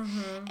Elias.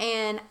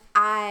 And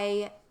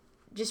I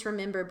just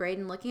remember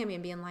Braden looking at me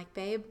and being like,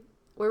 babe,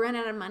 we're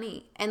running out of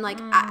money. And like,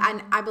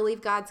 I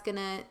believe God's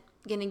gonna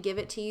give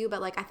it to you, but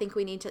like I think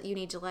you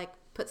need to like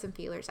put some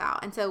feelers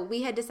out. And so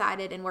we had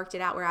decided and worked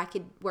it out where I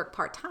could work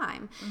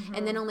part-time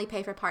and then only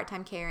pay for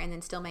part-time care and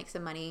then still make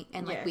some money,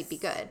 and like we'd be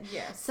good.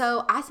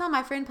 So I saw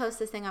my friend post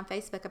this thing on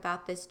Facebook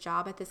about this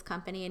job at this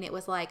company, and it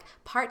was like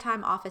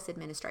part-time office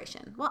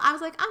administration. Well, I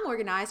was like, I'm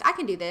organized, I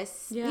can do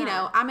this. You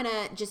know, I'm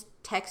gonna just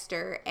text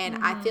her, and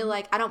I feel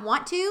like I don't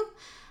want to,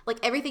 like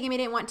everything in me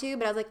didn't want to,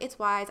 but I was like, it's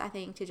wise, I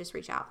think, to just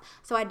reach out.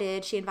 So I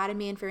did. She invited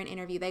me in for an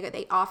interview.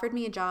 They offered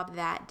me a job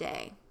that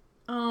day.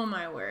 Oh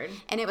my word.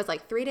 And it was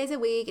like 3 days a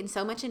week and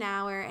so much an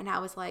hour. And I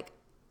was like,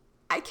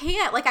 I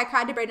can't. Like, I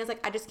cried to Braden. I was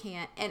like, I just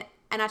can't. And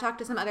I talked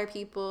to some other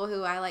people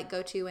who I like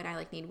go to and I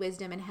like need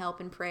wisdom and help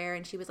and prayer.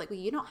 And she was like, well,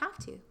 you don't have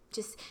to.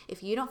 Just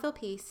if you don't feel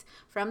peace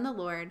from the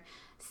Lord,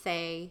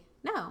 say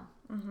no.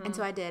 And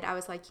so I did. I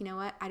was like, you know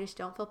what? I just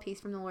don't feel peace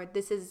from the Lord.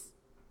 This is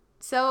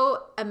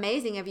so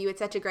amazing of you. It's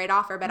such a great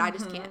offer, but I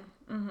just can't.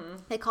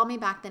 They called me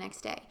back the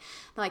next day.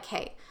 They're like,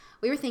 hey,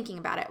 we were thinking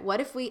about it. What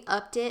if we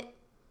upped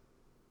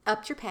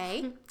your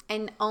pay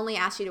and only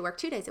asked you to work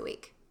 2 days a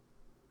week?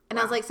 And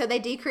I was like, so they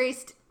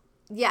decreased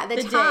the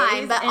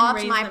time but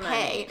upped my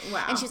pay.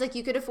 And she's like,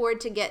 you could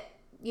afford to get,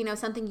 you know,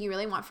 something you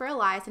really want for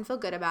Elias and feel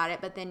good about it,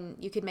 but then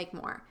you could make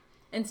more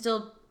and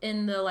still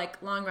in the like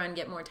long run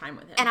get more time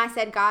with him. And I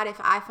said, God, if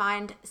I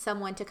find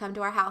someone to come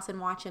to our house and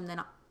watch him,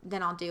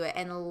 then I'll do it.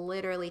 And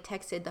literally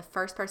texted, the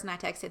first person I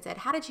texted said,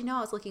 how did you know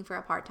I was looking for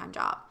a part-time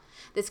job?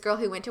 This girl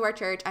who went to our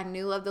church, I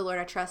knew loved the Lord,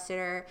 I trusted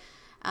her.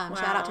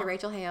 Shout out to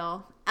Rachel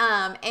Hale.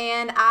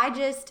 And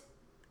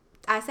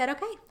I said,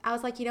 okay. I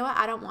was like, you know what?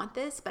 I don't want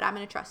this, but I'm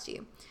going to trust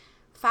you.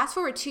 Fast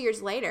forward 2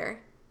 years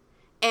later,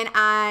 and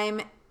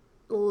I'm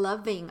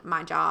loving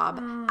my job.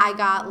 I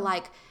got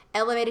like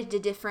elevated to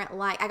different,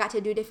 like I got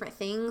to do different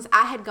things.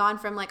 I had gone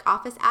from like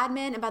office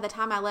admin, and by the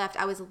time I left,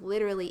 I was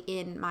literally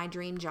in my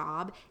dream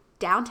job.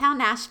 Downtown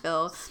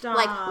Nashville,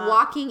 like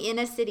walking in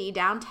a city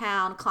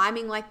downtown,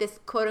 climbing like this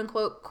quote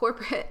unquote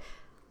corporate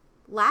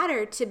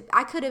ladder to,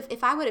 I could have,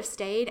 if I would have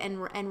stayed and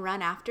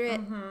run after it,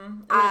 it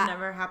would have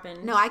never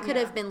happened. No, I could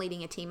have been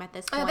leading a team at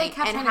this point. They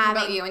kept trying to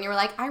promote you, and you were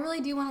like, I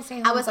really do want to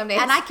stay home some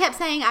days. And I kept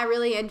saying, I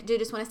really do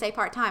just want to stay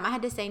part-time. I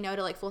had to say no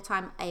to like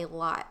full-time a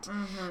lot,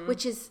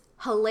 which is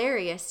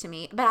hilarious to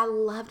me. But I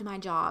loved my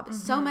job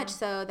so much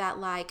so that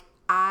like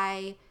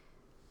I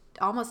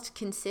almost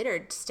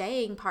considered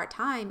staying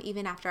part-time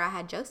even after I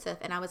had Joseph,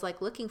 and I was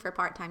like looking for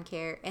part-time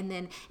care, and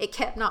then it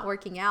kept not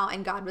working out,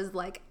 and God was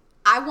like,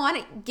 I want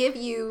to give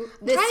you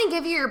this trying to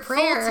give you your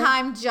prayer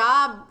full-time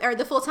job or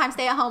the full-time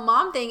stay-at-home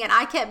mom thing, and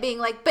I kept being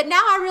like, but now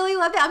I really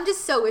love it. I'm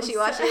just so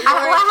wishy-washy. I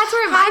had to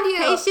remind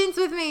you. Patience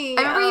with me.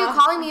 I remember you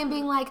calling me and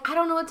being like, I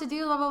don't know what to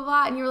do, blah, blah,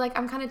 blah. And you were like,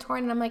 I'm kind of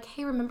torn. And I'm like,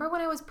 hey, remember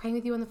when I was praying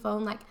with you on the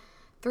phone like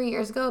 3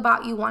 years ago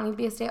about you wanting to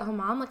be a stay-at-home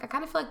mom? Like, I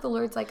kind of feel like the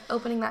Lord's like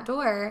opening that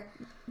door.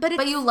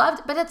 But you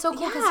loved, but it's so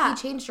cool because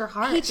He changed your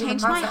heart. He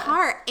changed my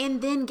heart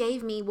and then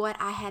gave me what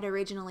I had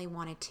originally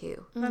wanted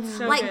to. That's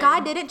so like good.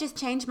 God didn't just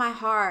change my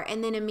heart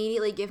and then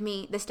immediately give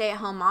me the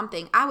stay-at-home mom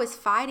thing. I was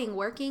fighting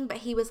working, but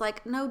He was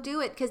like, no,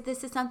 do it, because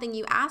this is something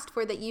you asked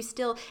for, that you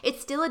still, it's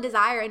still a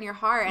desire in your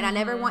heart, and I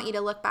never want you to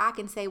look back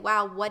and say,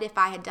 wow, what if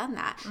I had done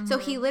that? So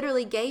He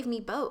literally gave me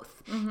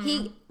both.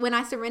 When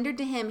I surrendered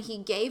to Him, He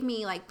gave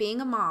me like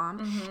being a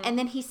mom, and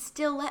then He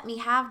still let me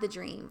have the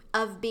dream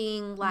of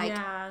being like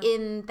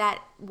in that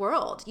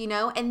world, you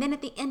know. And then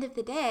at the end of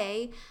the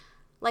day,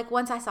 like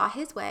once I saw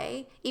His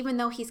way, even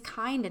though He's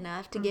kind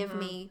enough to give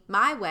me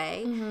my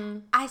way,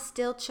 I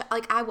still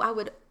I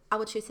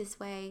would choose His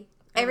way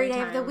every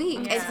day of the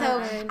week. And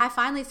so I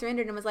finally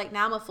surrendered and was like,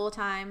 now I'm a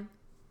full-time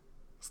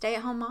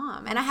stay-at-home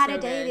mom. And I had a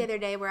day the other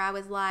day where I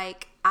was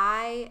like,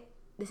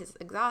 this is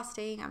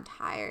exhausting, I'm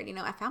tired, you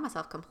know. I found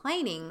myself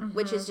complaining,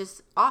 which is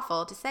just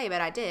awful to say,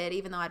 but I did,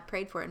 even though I'd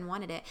prayed for it and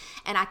wanted it.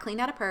 And I cleaned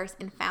out a purse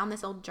and found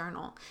this old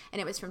journal, and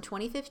it was from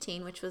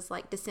 2015, which was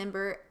like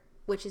December,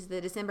 which is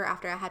the December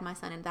after I had my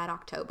son, in that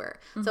October.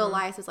 So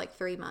Elias was like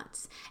 3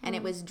 months, and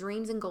it was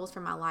dreams and goals for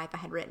my life I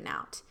had written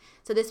out.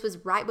 So this was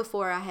right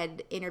before I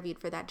had interviewed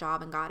for that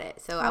job and got it.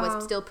 So I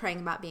was still praying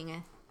about being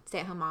a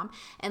stay-at-home mom,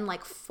 and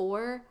like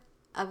 4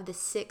 of the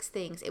 6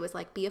 things, it was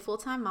like be a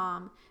full-time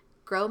mom,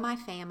 grow my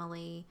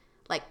family,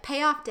 like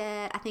pay off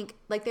debt. I think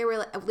like there were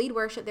like, lead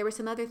worship. There were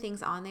some other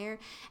things on there.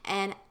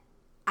 And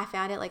I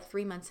found it like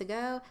 3 months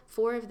ago.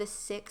 4 of the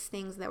 6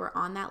 things that were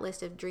on that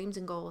list of dreams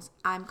and goals,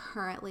 I'm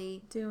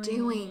currently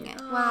doing.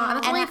 Wow. And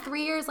that's only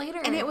 3 years later.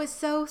 And it was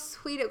so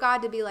sweet of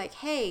God to be like,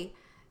 hey,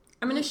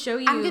 I'm going to show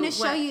you. I'm going to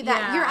show you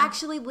that you're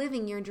actually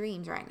living your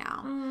dreams right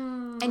now.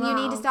 And you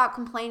need to stop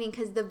complaining,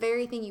 because the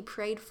very thing you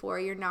prayed for,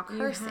 you're now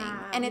cursing.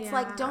 And it's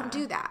like, don't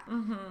do that.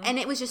 And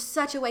it was just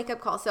such a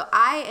wake-up call. So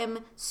I am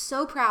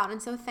so proud and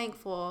so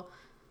thankful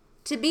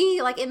to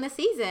be like in the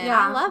season.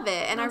 I love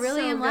it. And I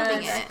really am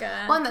loving it.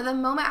 Well, the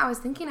moment I was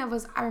thinking of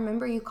was, I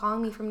remember you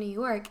calling me from New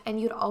York, and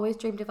you'd always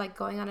dreamed of like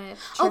going on a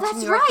trip to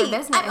New York for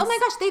business. Oh my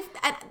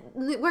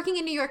gosh, working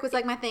in New York was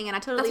like my thing, and I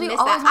totally missed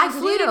that. I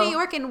flew to New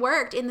York and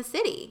worked in the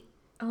city.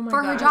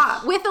 For her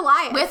job. With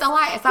Elias.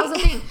 That was the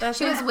thing.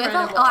 She was with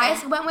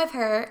Elias, went with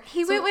her.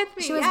 He went with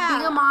me. She was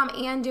being a mom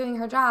and doing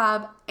her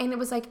job, and it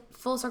was like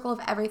full circle of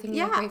everything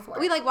you prayed for.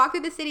 We like walked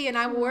through the city, and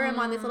I wore him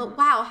on this little,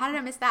 wow, how did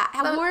I miss that?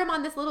 I wore him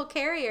on this little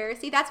carrier.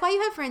 See, that's why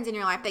you have friends in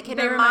your life that can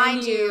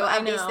remind you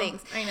of these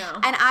things. I know.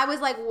 And I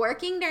was like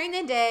working during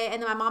the day,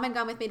 and then my mom had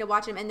gone with me to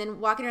watch him, and then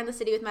walking around the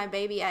city with my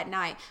baby at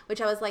night, which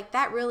I was like,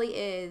 that really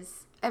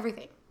is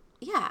everything.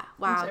 Yeah.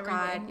 Wow,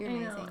 God, you're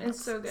amazing.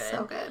 It's so good.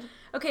 So good.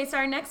 Okay, so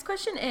our next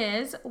question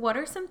is, what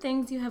are some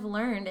things you have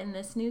learned in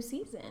this new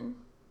season?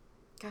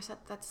 Gosh,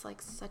 that's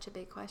like such a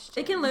big question.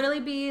 It can literally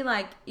be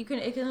like, it can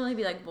literally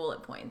be like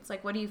bullet points.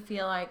 Like, what do you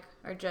feel like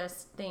are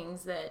just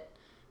things that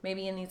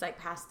maybe in these like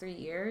past 3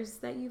 years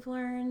that you've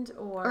learned,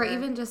 or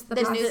even just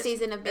this new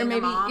season of being a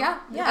mom?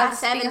 Yeah,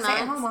 7 months.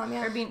 Stay-at-home mom,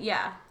 or being,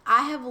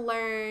 I have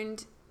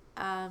learned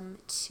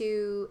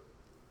to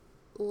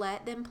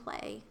let them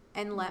play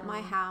and let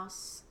my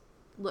house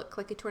look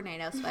like a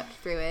tornado swept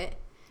through it.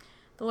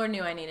 The Lord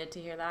knew I needed to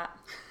hear that.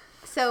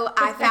 So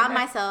I found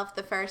myself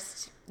the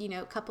first,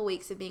 couple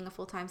weeks of being a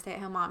full-time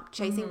stay-at-home mom,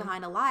 chasing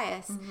behind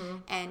Elias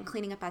and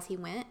cleaning up as he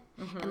went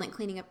and like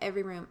cleaning up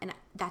every room. And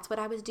that's what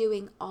I was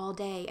doing all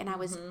day. And I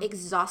was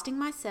exhausting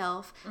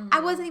myself. I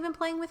wasn't even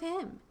playing with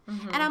him.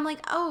 And I'm like,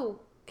 oh,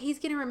 he's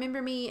going to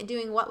remember me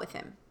doing what with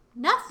him?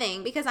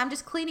 Nothing, because I'm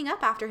just cleaning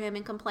up after him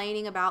and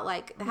complaining about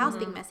like the house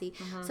being messy.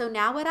 So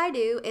now what I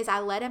do is I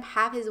let him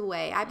have his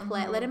way. I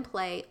let him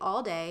play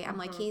all day. I'm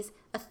like, he's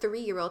a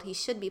 3-year-old. He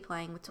should be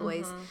playing with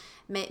toys.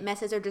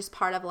 Messes are just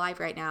part of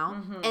life right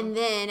now. And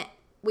then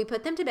we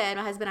put them to bed.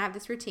 My husband and I have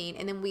this routine,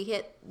 and then we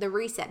hit the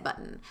reset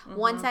button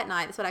once at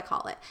night. That's what I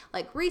call it.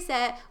 Like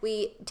reset,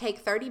 we take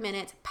 30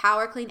 minutes,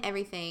 power clean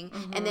everything,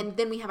 and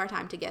then we have our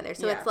time together.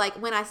 So it's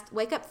like when I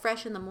wake up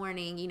fresh in the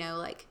morning,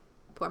 like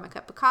pour my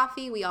cup of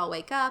coffee, we all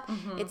wake up.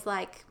 It's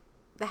like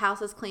the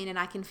house is clean and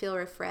I can feel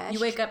refreshed. You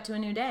wake up to a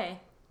new day.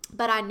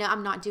 But I know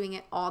I'm not doing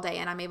it all day,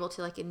 and I'm able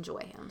to like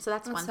enjoy him. So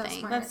that's one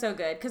thing. That's so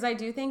good, because I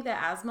do think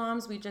that as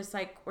moms, we just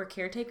like, we're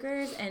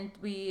caretakers, and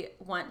we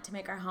want to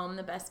make our home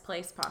the best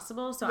place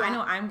possible. So I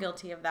know I'm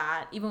guilty of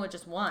that, even with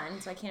just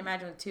one. So I can't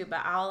imagine with 2.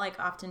 But I'll like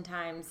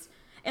oftentimes,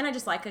 And I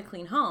just like a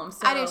clean home.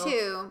 So I do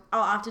too.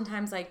 I'll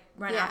oftentimes like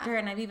run after,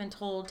 and I've even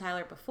told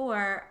Tyler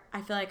before,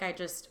 I feel like I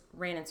just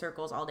ran in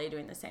circles all day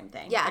doing the same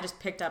thing. Yeah. I just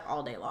picked up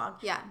all day long.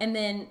 Yeah. And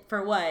then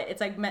for what? It's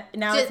like now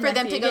just it's for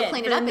them to go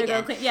clean it up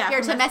again.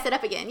 Or to mess it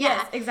up again. Yeah.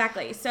 Yes,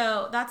 exactly.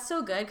 So that's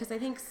so good because I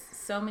think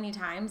so many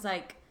times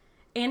like,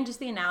 and just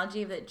the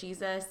analogy of that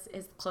Jesus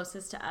is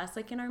closest to us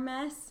like in our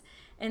mess.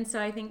 And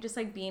so I think just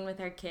like being with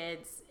our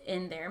kids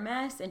in their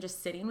mess and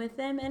just sitting with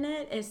them in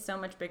it is so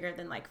much bigger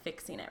than like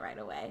fixing it right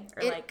away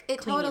or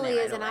it totally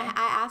is. And I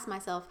ask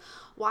myself,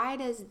 why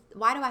do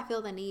I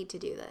feel the need to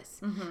do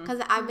this?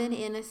 Because I've been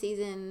in a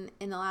season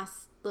in the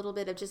last little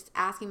bit of just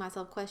asking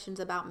myself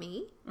questions about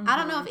me. I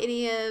don't know if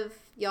any of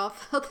y'all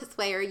feel this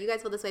way or you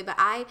guys feel this way, but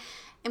I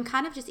am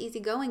kind of just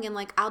easygoing and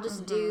like I'll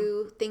just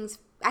do things.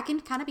 I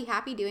can kind of be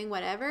happy doing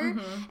whatever.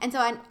 And so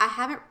I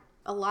haven't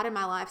a lot of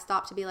my life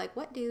stopped to be like,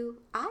 what do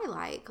I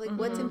like? Like,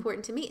 what's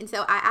important to me? And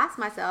so I ask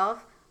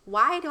myself,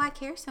 why do I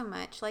care so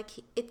much? Like,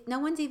 no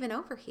one's even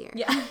over here.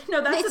 Yeah.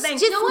 No, that's it's the thing.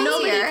 Just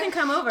nobody here. Can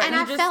come over. And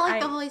I felt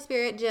like the Holy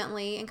Spirit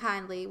gently and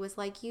kindly was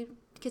like,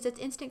 because it's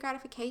instant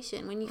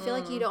gratification. When you feel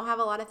like you don't have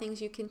a lot of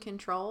things you can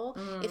control,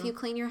 if you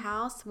clean your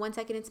house, 1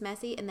 second it's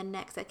messy and the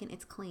next second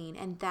it's clean.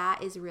 And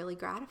that is really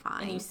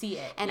gratifying. And you see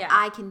it. And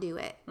I can do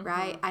it,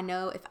 right? I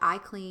know if I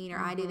clean or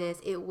I do this,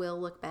 it will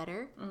look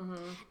better.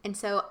 And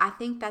so I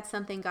think that's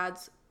something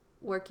God's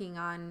working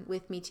on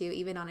with me too,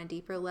 even on a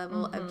deeper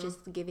level of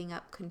just giving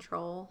up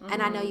control.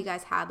 And I know you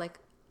guys had like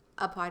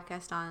a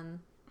podcast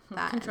on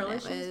that. Control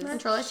issues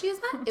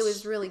match? It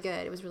was really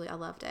good. I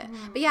loved it.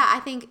 But yeah,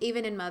 I think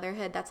even in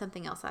motherhood, that's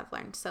something else I've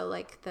learned. So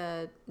like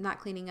the not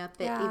cleaning up,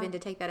 that even to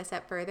take that a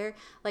step further,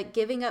 like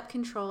giving up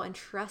control and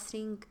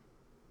trusting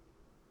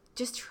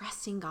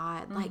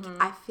God. Like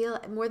I feel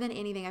more than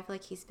anything, I feel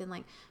like he's been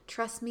like,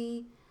 trust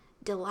me,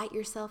 delight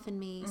yourself in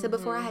me. So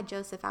before I had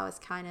Joseph, I was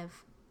kind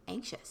of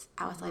anxious.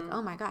 I was like,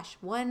 oh my gosh,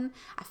 one,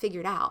 I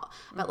figured out,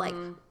 but like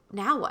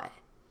now what?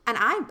 And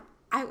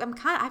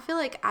I feel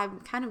like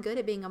I'm kind of good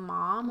at being a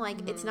mom.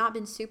 Like it's not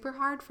been super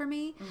hard for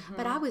me,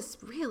 but I was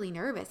really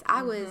nervous.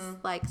 I was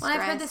like stressed. Well,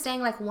 I've heard the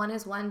saying like 1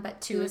 is 1, but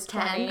 2 is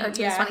 10 or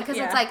 2 is 20. Because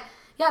it's like,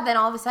 then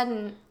all of a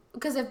sudden,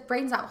 because if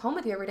Braden's not home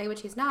with you every day,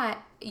 which he's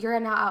not, you're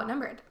now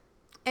outnumbered.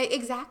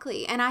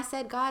 Exactly. And I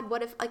said, God,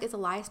 what if like is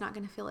Elias not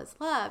going to feel as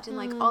loved? And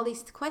like all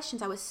these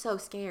questions, I was so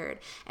scared.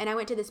 And I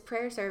went to this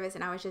prayer service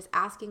and I was just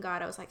asking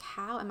God, I was like,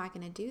 how am I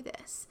going to do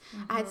this?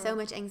 I had so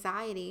much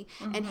anxiety.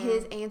 And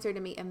his answer to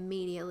me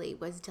immediately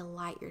was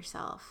delight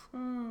yourself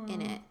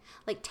in it.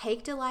 Like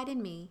take delight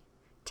in me,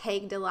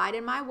 take delight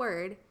in my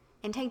word,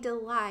 and take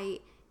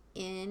delight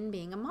in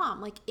being a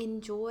mom. Like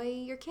enjoy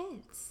your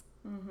kids.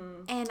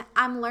 And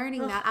I'm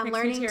learning that. I'm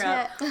learning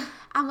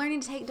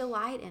to take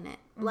delight in it.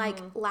 Like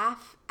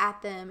laugh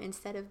at them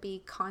instead of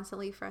be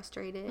constantly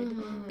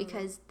frustrated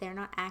because they're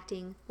not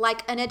acting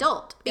like an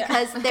adult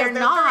because they're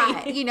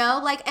not, you know,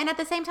 like, and at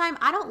the same time,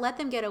 I don't let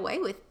them get away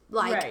with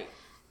like, I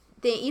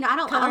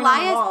don't,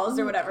 Elias walls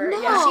or whatever.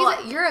 No,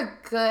 you're a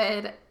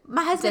good.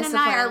 My husband and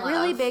I are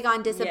really big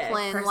on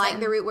discipline, Yes. like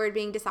the root word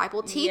being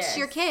disciple. Teach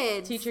your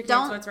kids. Teach your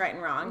kids what's right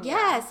and wrong.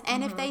 Yes,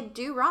 and if they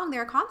do wrong,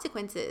 there are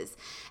consequences.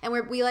 And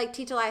we like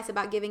teach Elias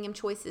about giving him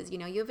choices. You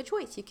know, you have a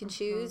choice. You can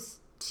choose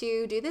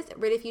to do this,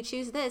 but if you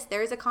choose this,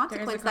 there is a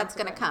consequence that's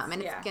going to come,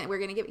 and we're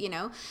going to give, you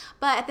know.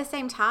 But at the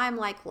same time,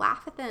 like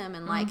laugh at them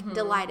and like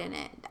delight in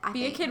it.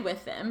 Be a kid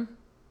with them.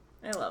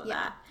 I love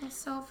that. It's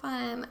so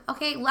fun.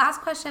 Okay,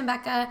 last question,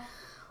 Becca.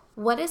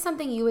 What is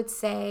something you would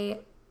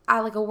say,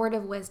 like a word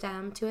of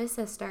wisdom to a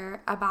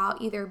sister about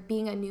either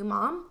being a new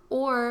mom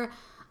or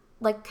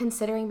like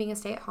considering being a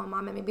stay-at-home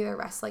mom, and maybe they're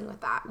wrestling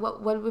with that?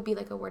 What would be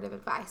like a word of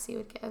advice you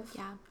would give?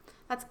 Yeah,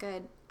 that's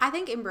good. I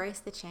think embrace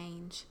the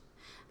change,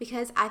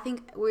 because I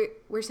think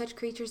we're such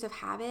creatures of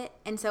habit,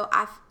 and so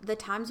the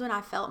times when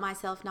I felt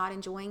myself not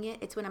enjoying it,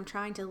 it's when I'm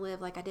trying to live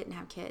like I didn't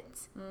have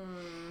kids,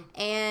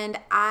 and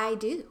I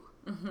do.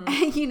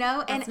 You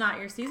know, and it's not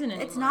your season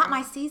anymore. It's not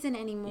my season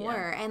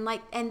anymore, and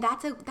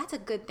that's a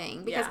good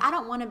thing, because I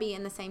don't want to be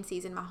in the same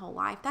season my whole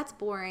life. That's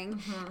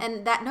boring,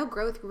 and that no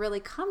growth really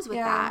comes with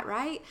that,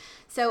 right?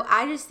 So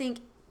I just think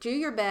do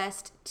your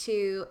best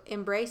to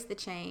embrace the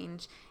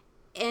change,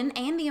 and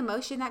the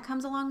emotion that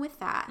comes along with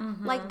that.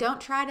 Like don't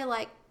try to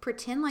like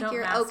pretend like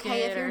you're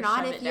okay if you're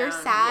not. If you're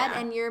sad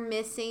and you're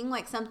missing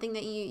like something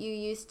that you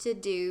used to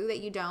do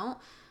that you don't.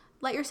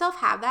 Let yourself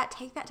have that,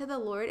 take that to the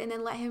Lord, and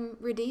then let him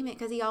redeem it,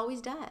 because he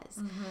always does.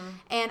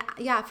 And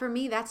yeah, for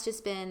me, that's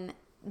just been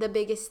the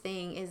biggest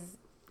thing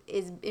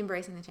is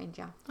embracing the change.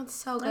 Yeah. That's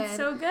so good. That's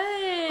so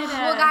good.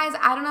 Well, guys,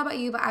 I don't know about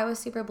you, but I was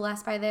super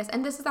blessed by this.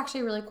 And this is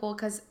actually really cool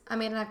because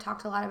Amanda and I've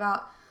talked a lot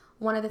about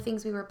one of the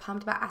things we were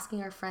pumped about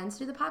asking our friends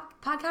to do the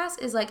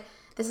podcast is like,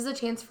 this is a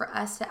chance for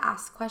us to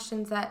ask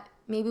questions that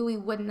maybe we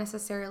wouldn't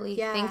necessarily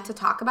Yeah. think to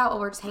talk about while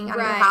we're just hanging out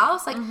at your Right.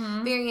 house. Like,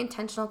 very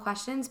intentional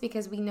questions,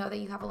 because we know that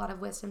you have a lot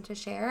of wisdom to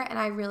share. And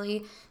I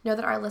really know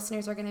that our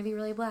listeners are going to be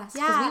really blessed.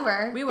 Because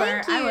we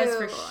were. Thank I was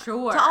you. for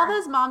sure. To all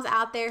those moms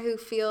out there who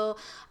feel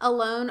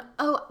alone.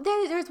 Oh,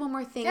 there's one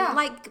more thing. Yeah.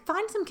 Like,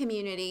 find some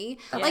community.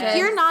 Yes. Like,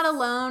 you're not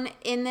alone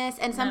in this.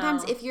 And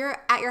sometimes No. if you're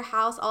at your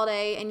house all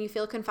day and you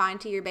feel confined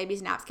to your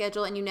baby's nap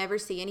schedule and you never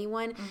see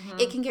anyone,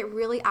 it can get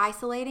really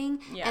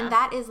isolating. Yeah. And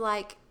that is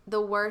like the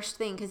worst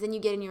thing, because then you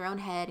get in your own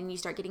head and you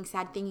start getting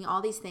sad thinking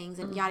all these things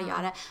and yada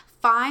yada.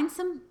 Find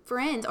some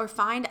friends, or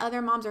find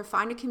other moms, or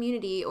find a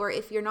community, or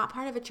if you're not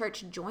part of a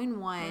church, join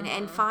one,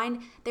 and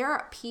find there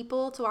are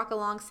people to walk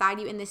alongside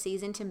you in the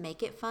season to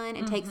make it fun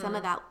and take some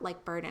of that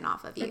like burden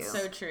off of you. It's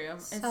so true.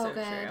 It's So so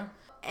good. true.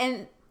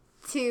 And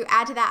to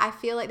add to that, I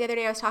feel like the other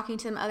day I was talking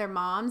to some other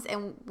moms,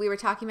 and we were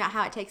talking about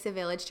how it takes a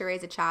village to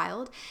raise a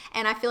child,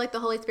 and I feel like the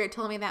Holy Spirit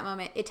told me in that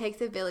moment, it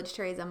takes a village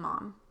to raise a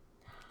mom.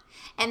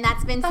 And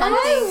that's been something.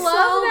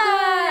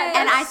 that.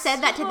 And I said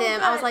that to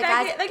them. I was like,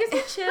 that, guys, that gives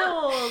me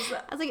chills.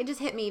 I was like, it just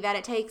hit me that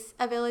it takes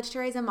a village to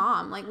raise a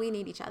mom. Like, we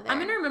need each other. I'm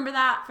going to remember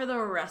that for the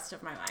rest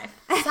of my life.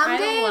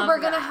 Someday I love we're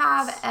going to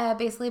that. have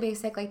basically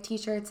basic like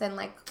t-shirts and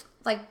like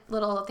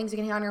little things you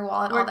can hang on your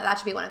wall and all that. That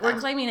should be one of them. We're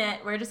claiming it.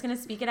 We're just going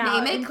to speak it out.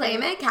 Name it, and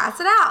claim say it, cast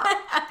it out.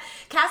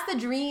 Cast the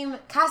dream.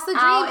 Cast the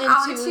dream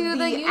out into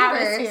the universe.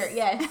 atmosphere.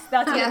 Yes.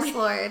 That's what Yes,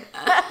 Lord.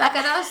 Becca,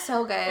 that was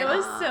so good. It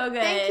was so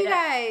good. Thank you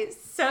guys.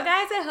 So,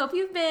 guys, I hope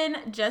you've been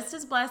just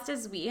as blessed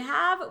as we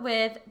have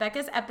with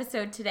Becca's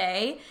episode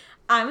today.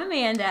 I'm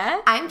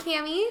Amanda. I'm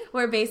Cammie.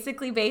 We're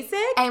basically basic.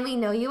 And we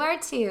know you are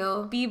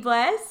too. Be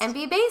blessed. And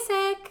be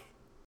basic.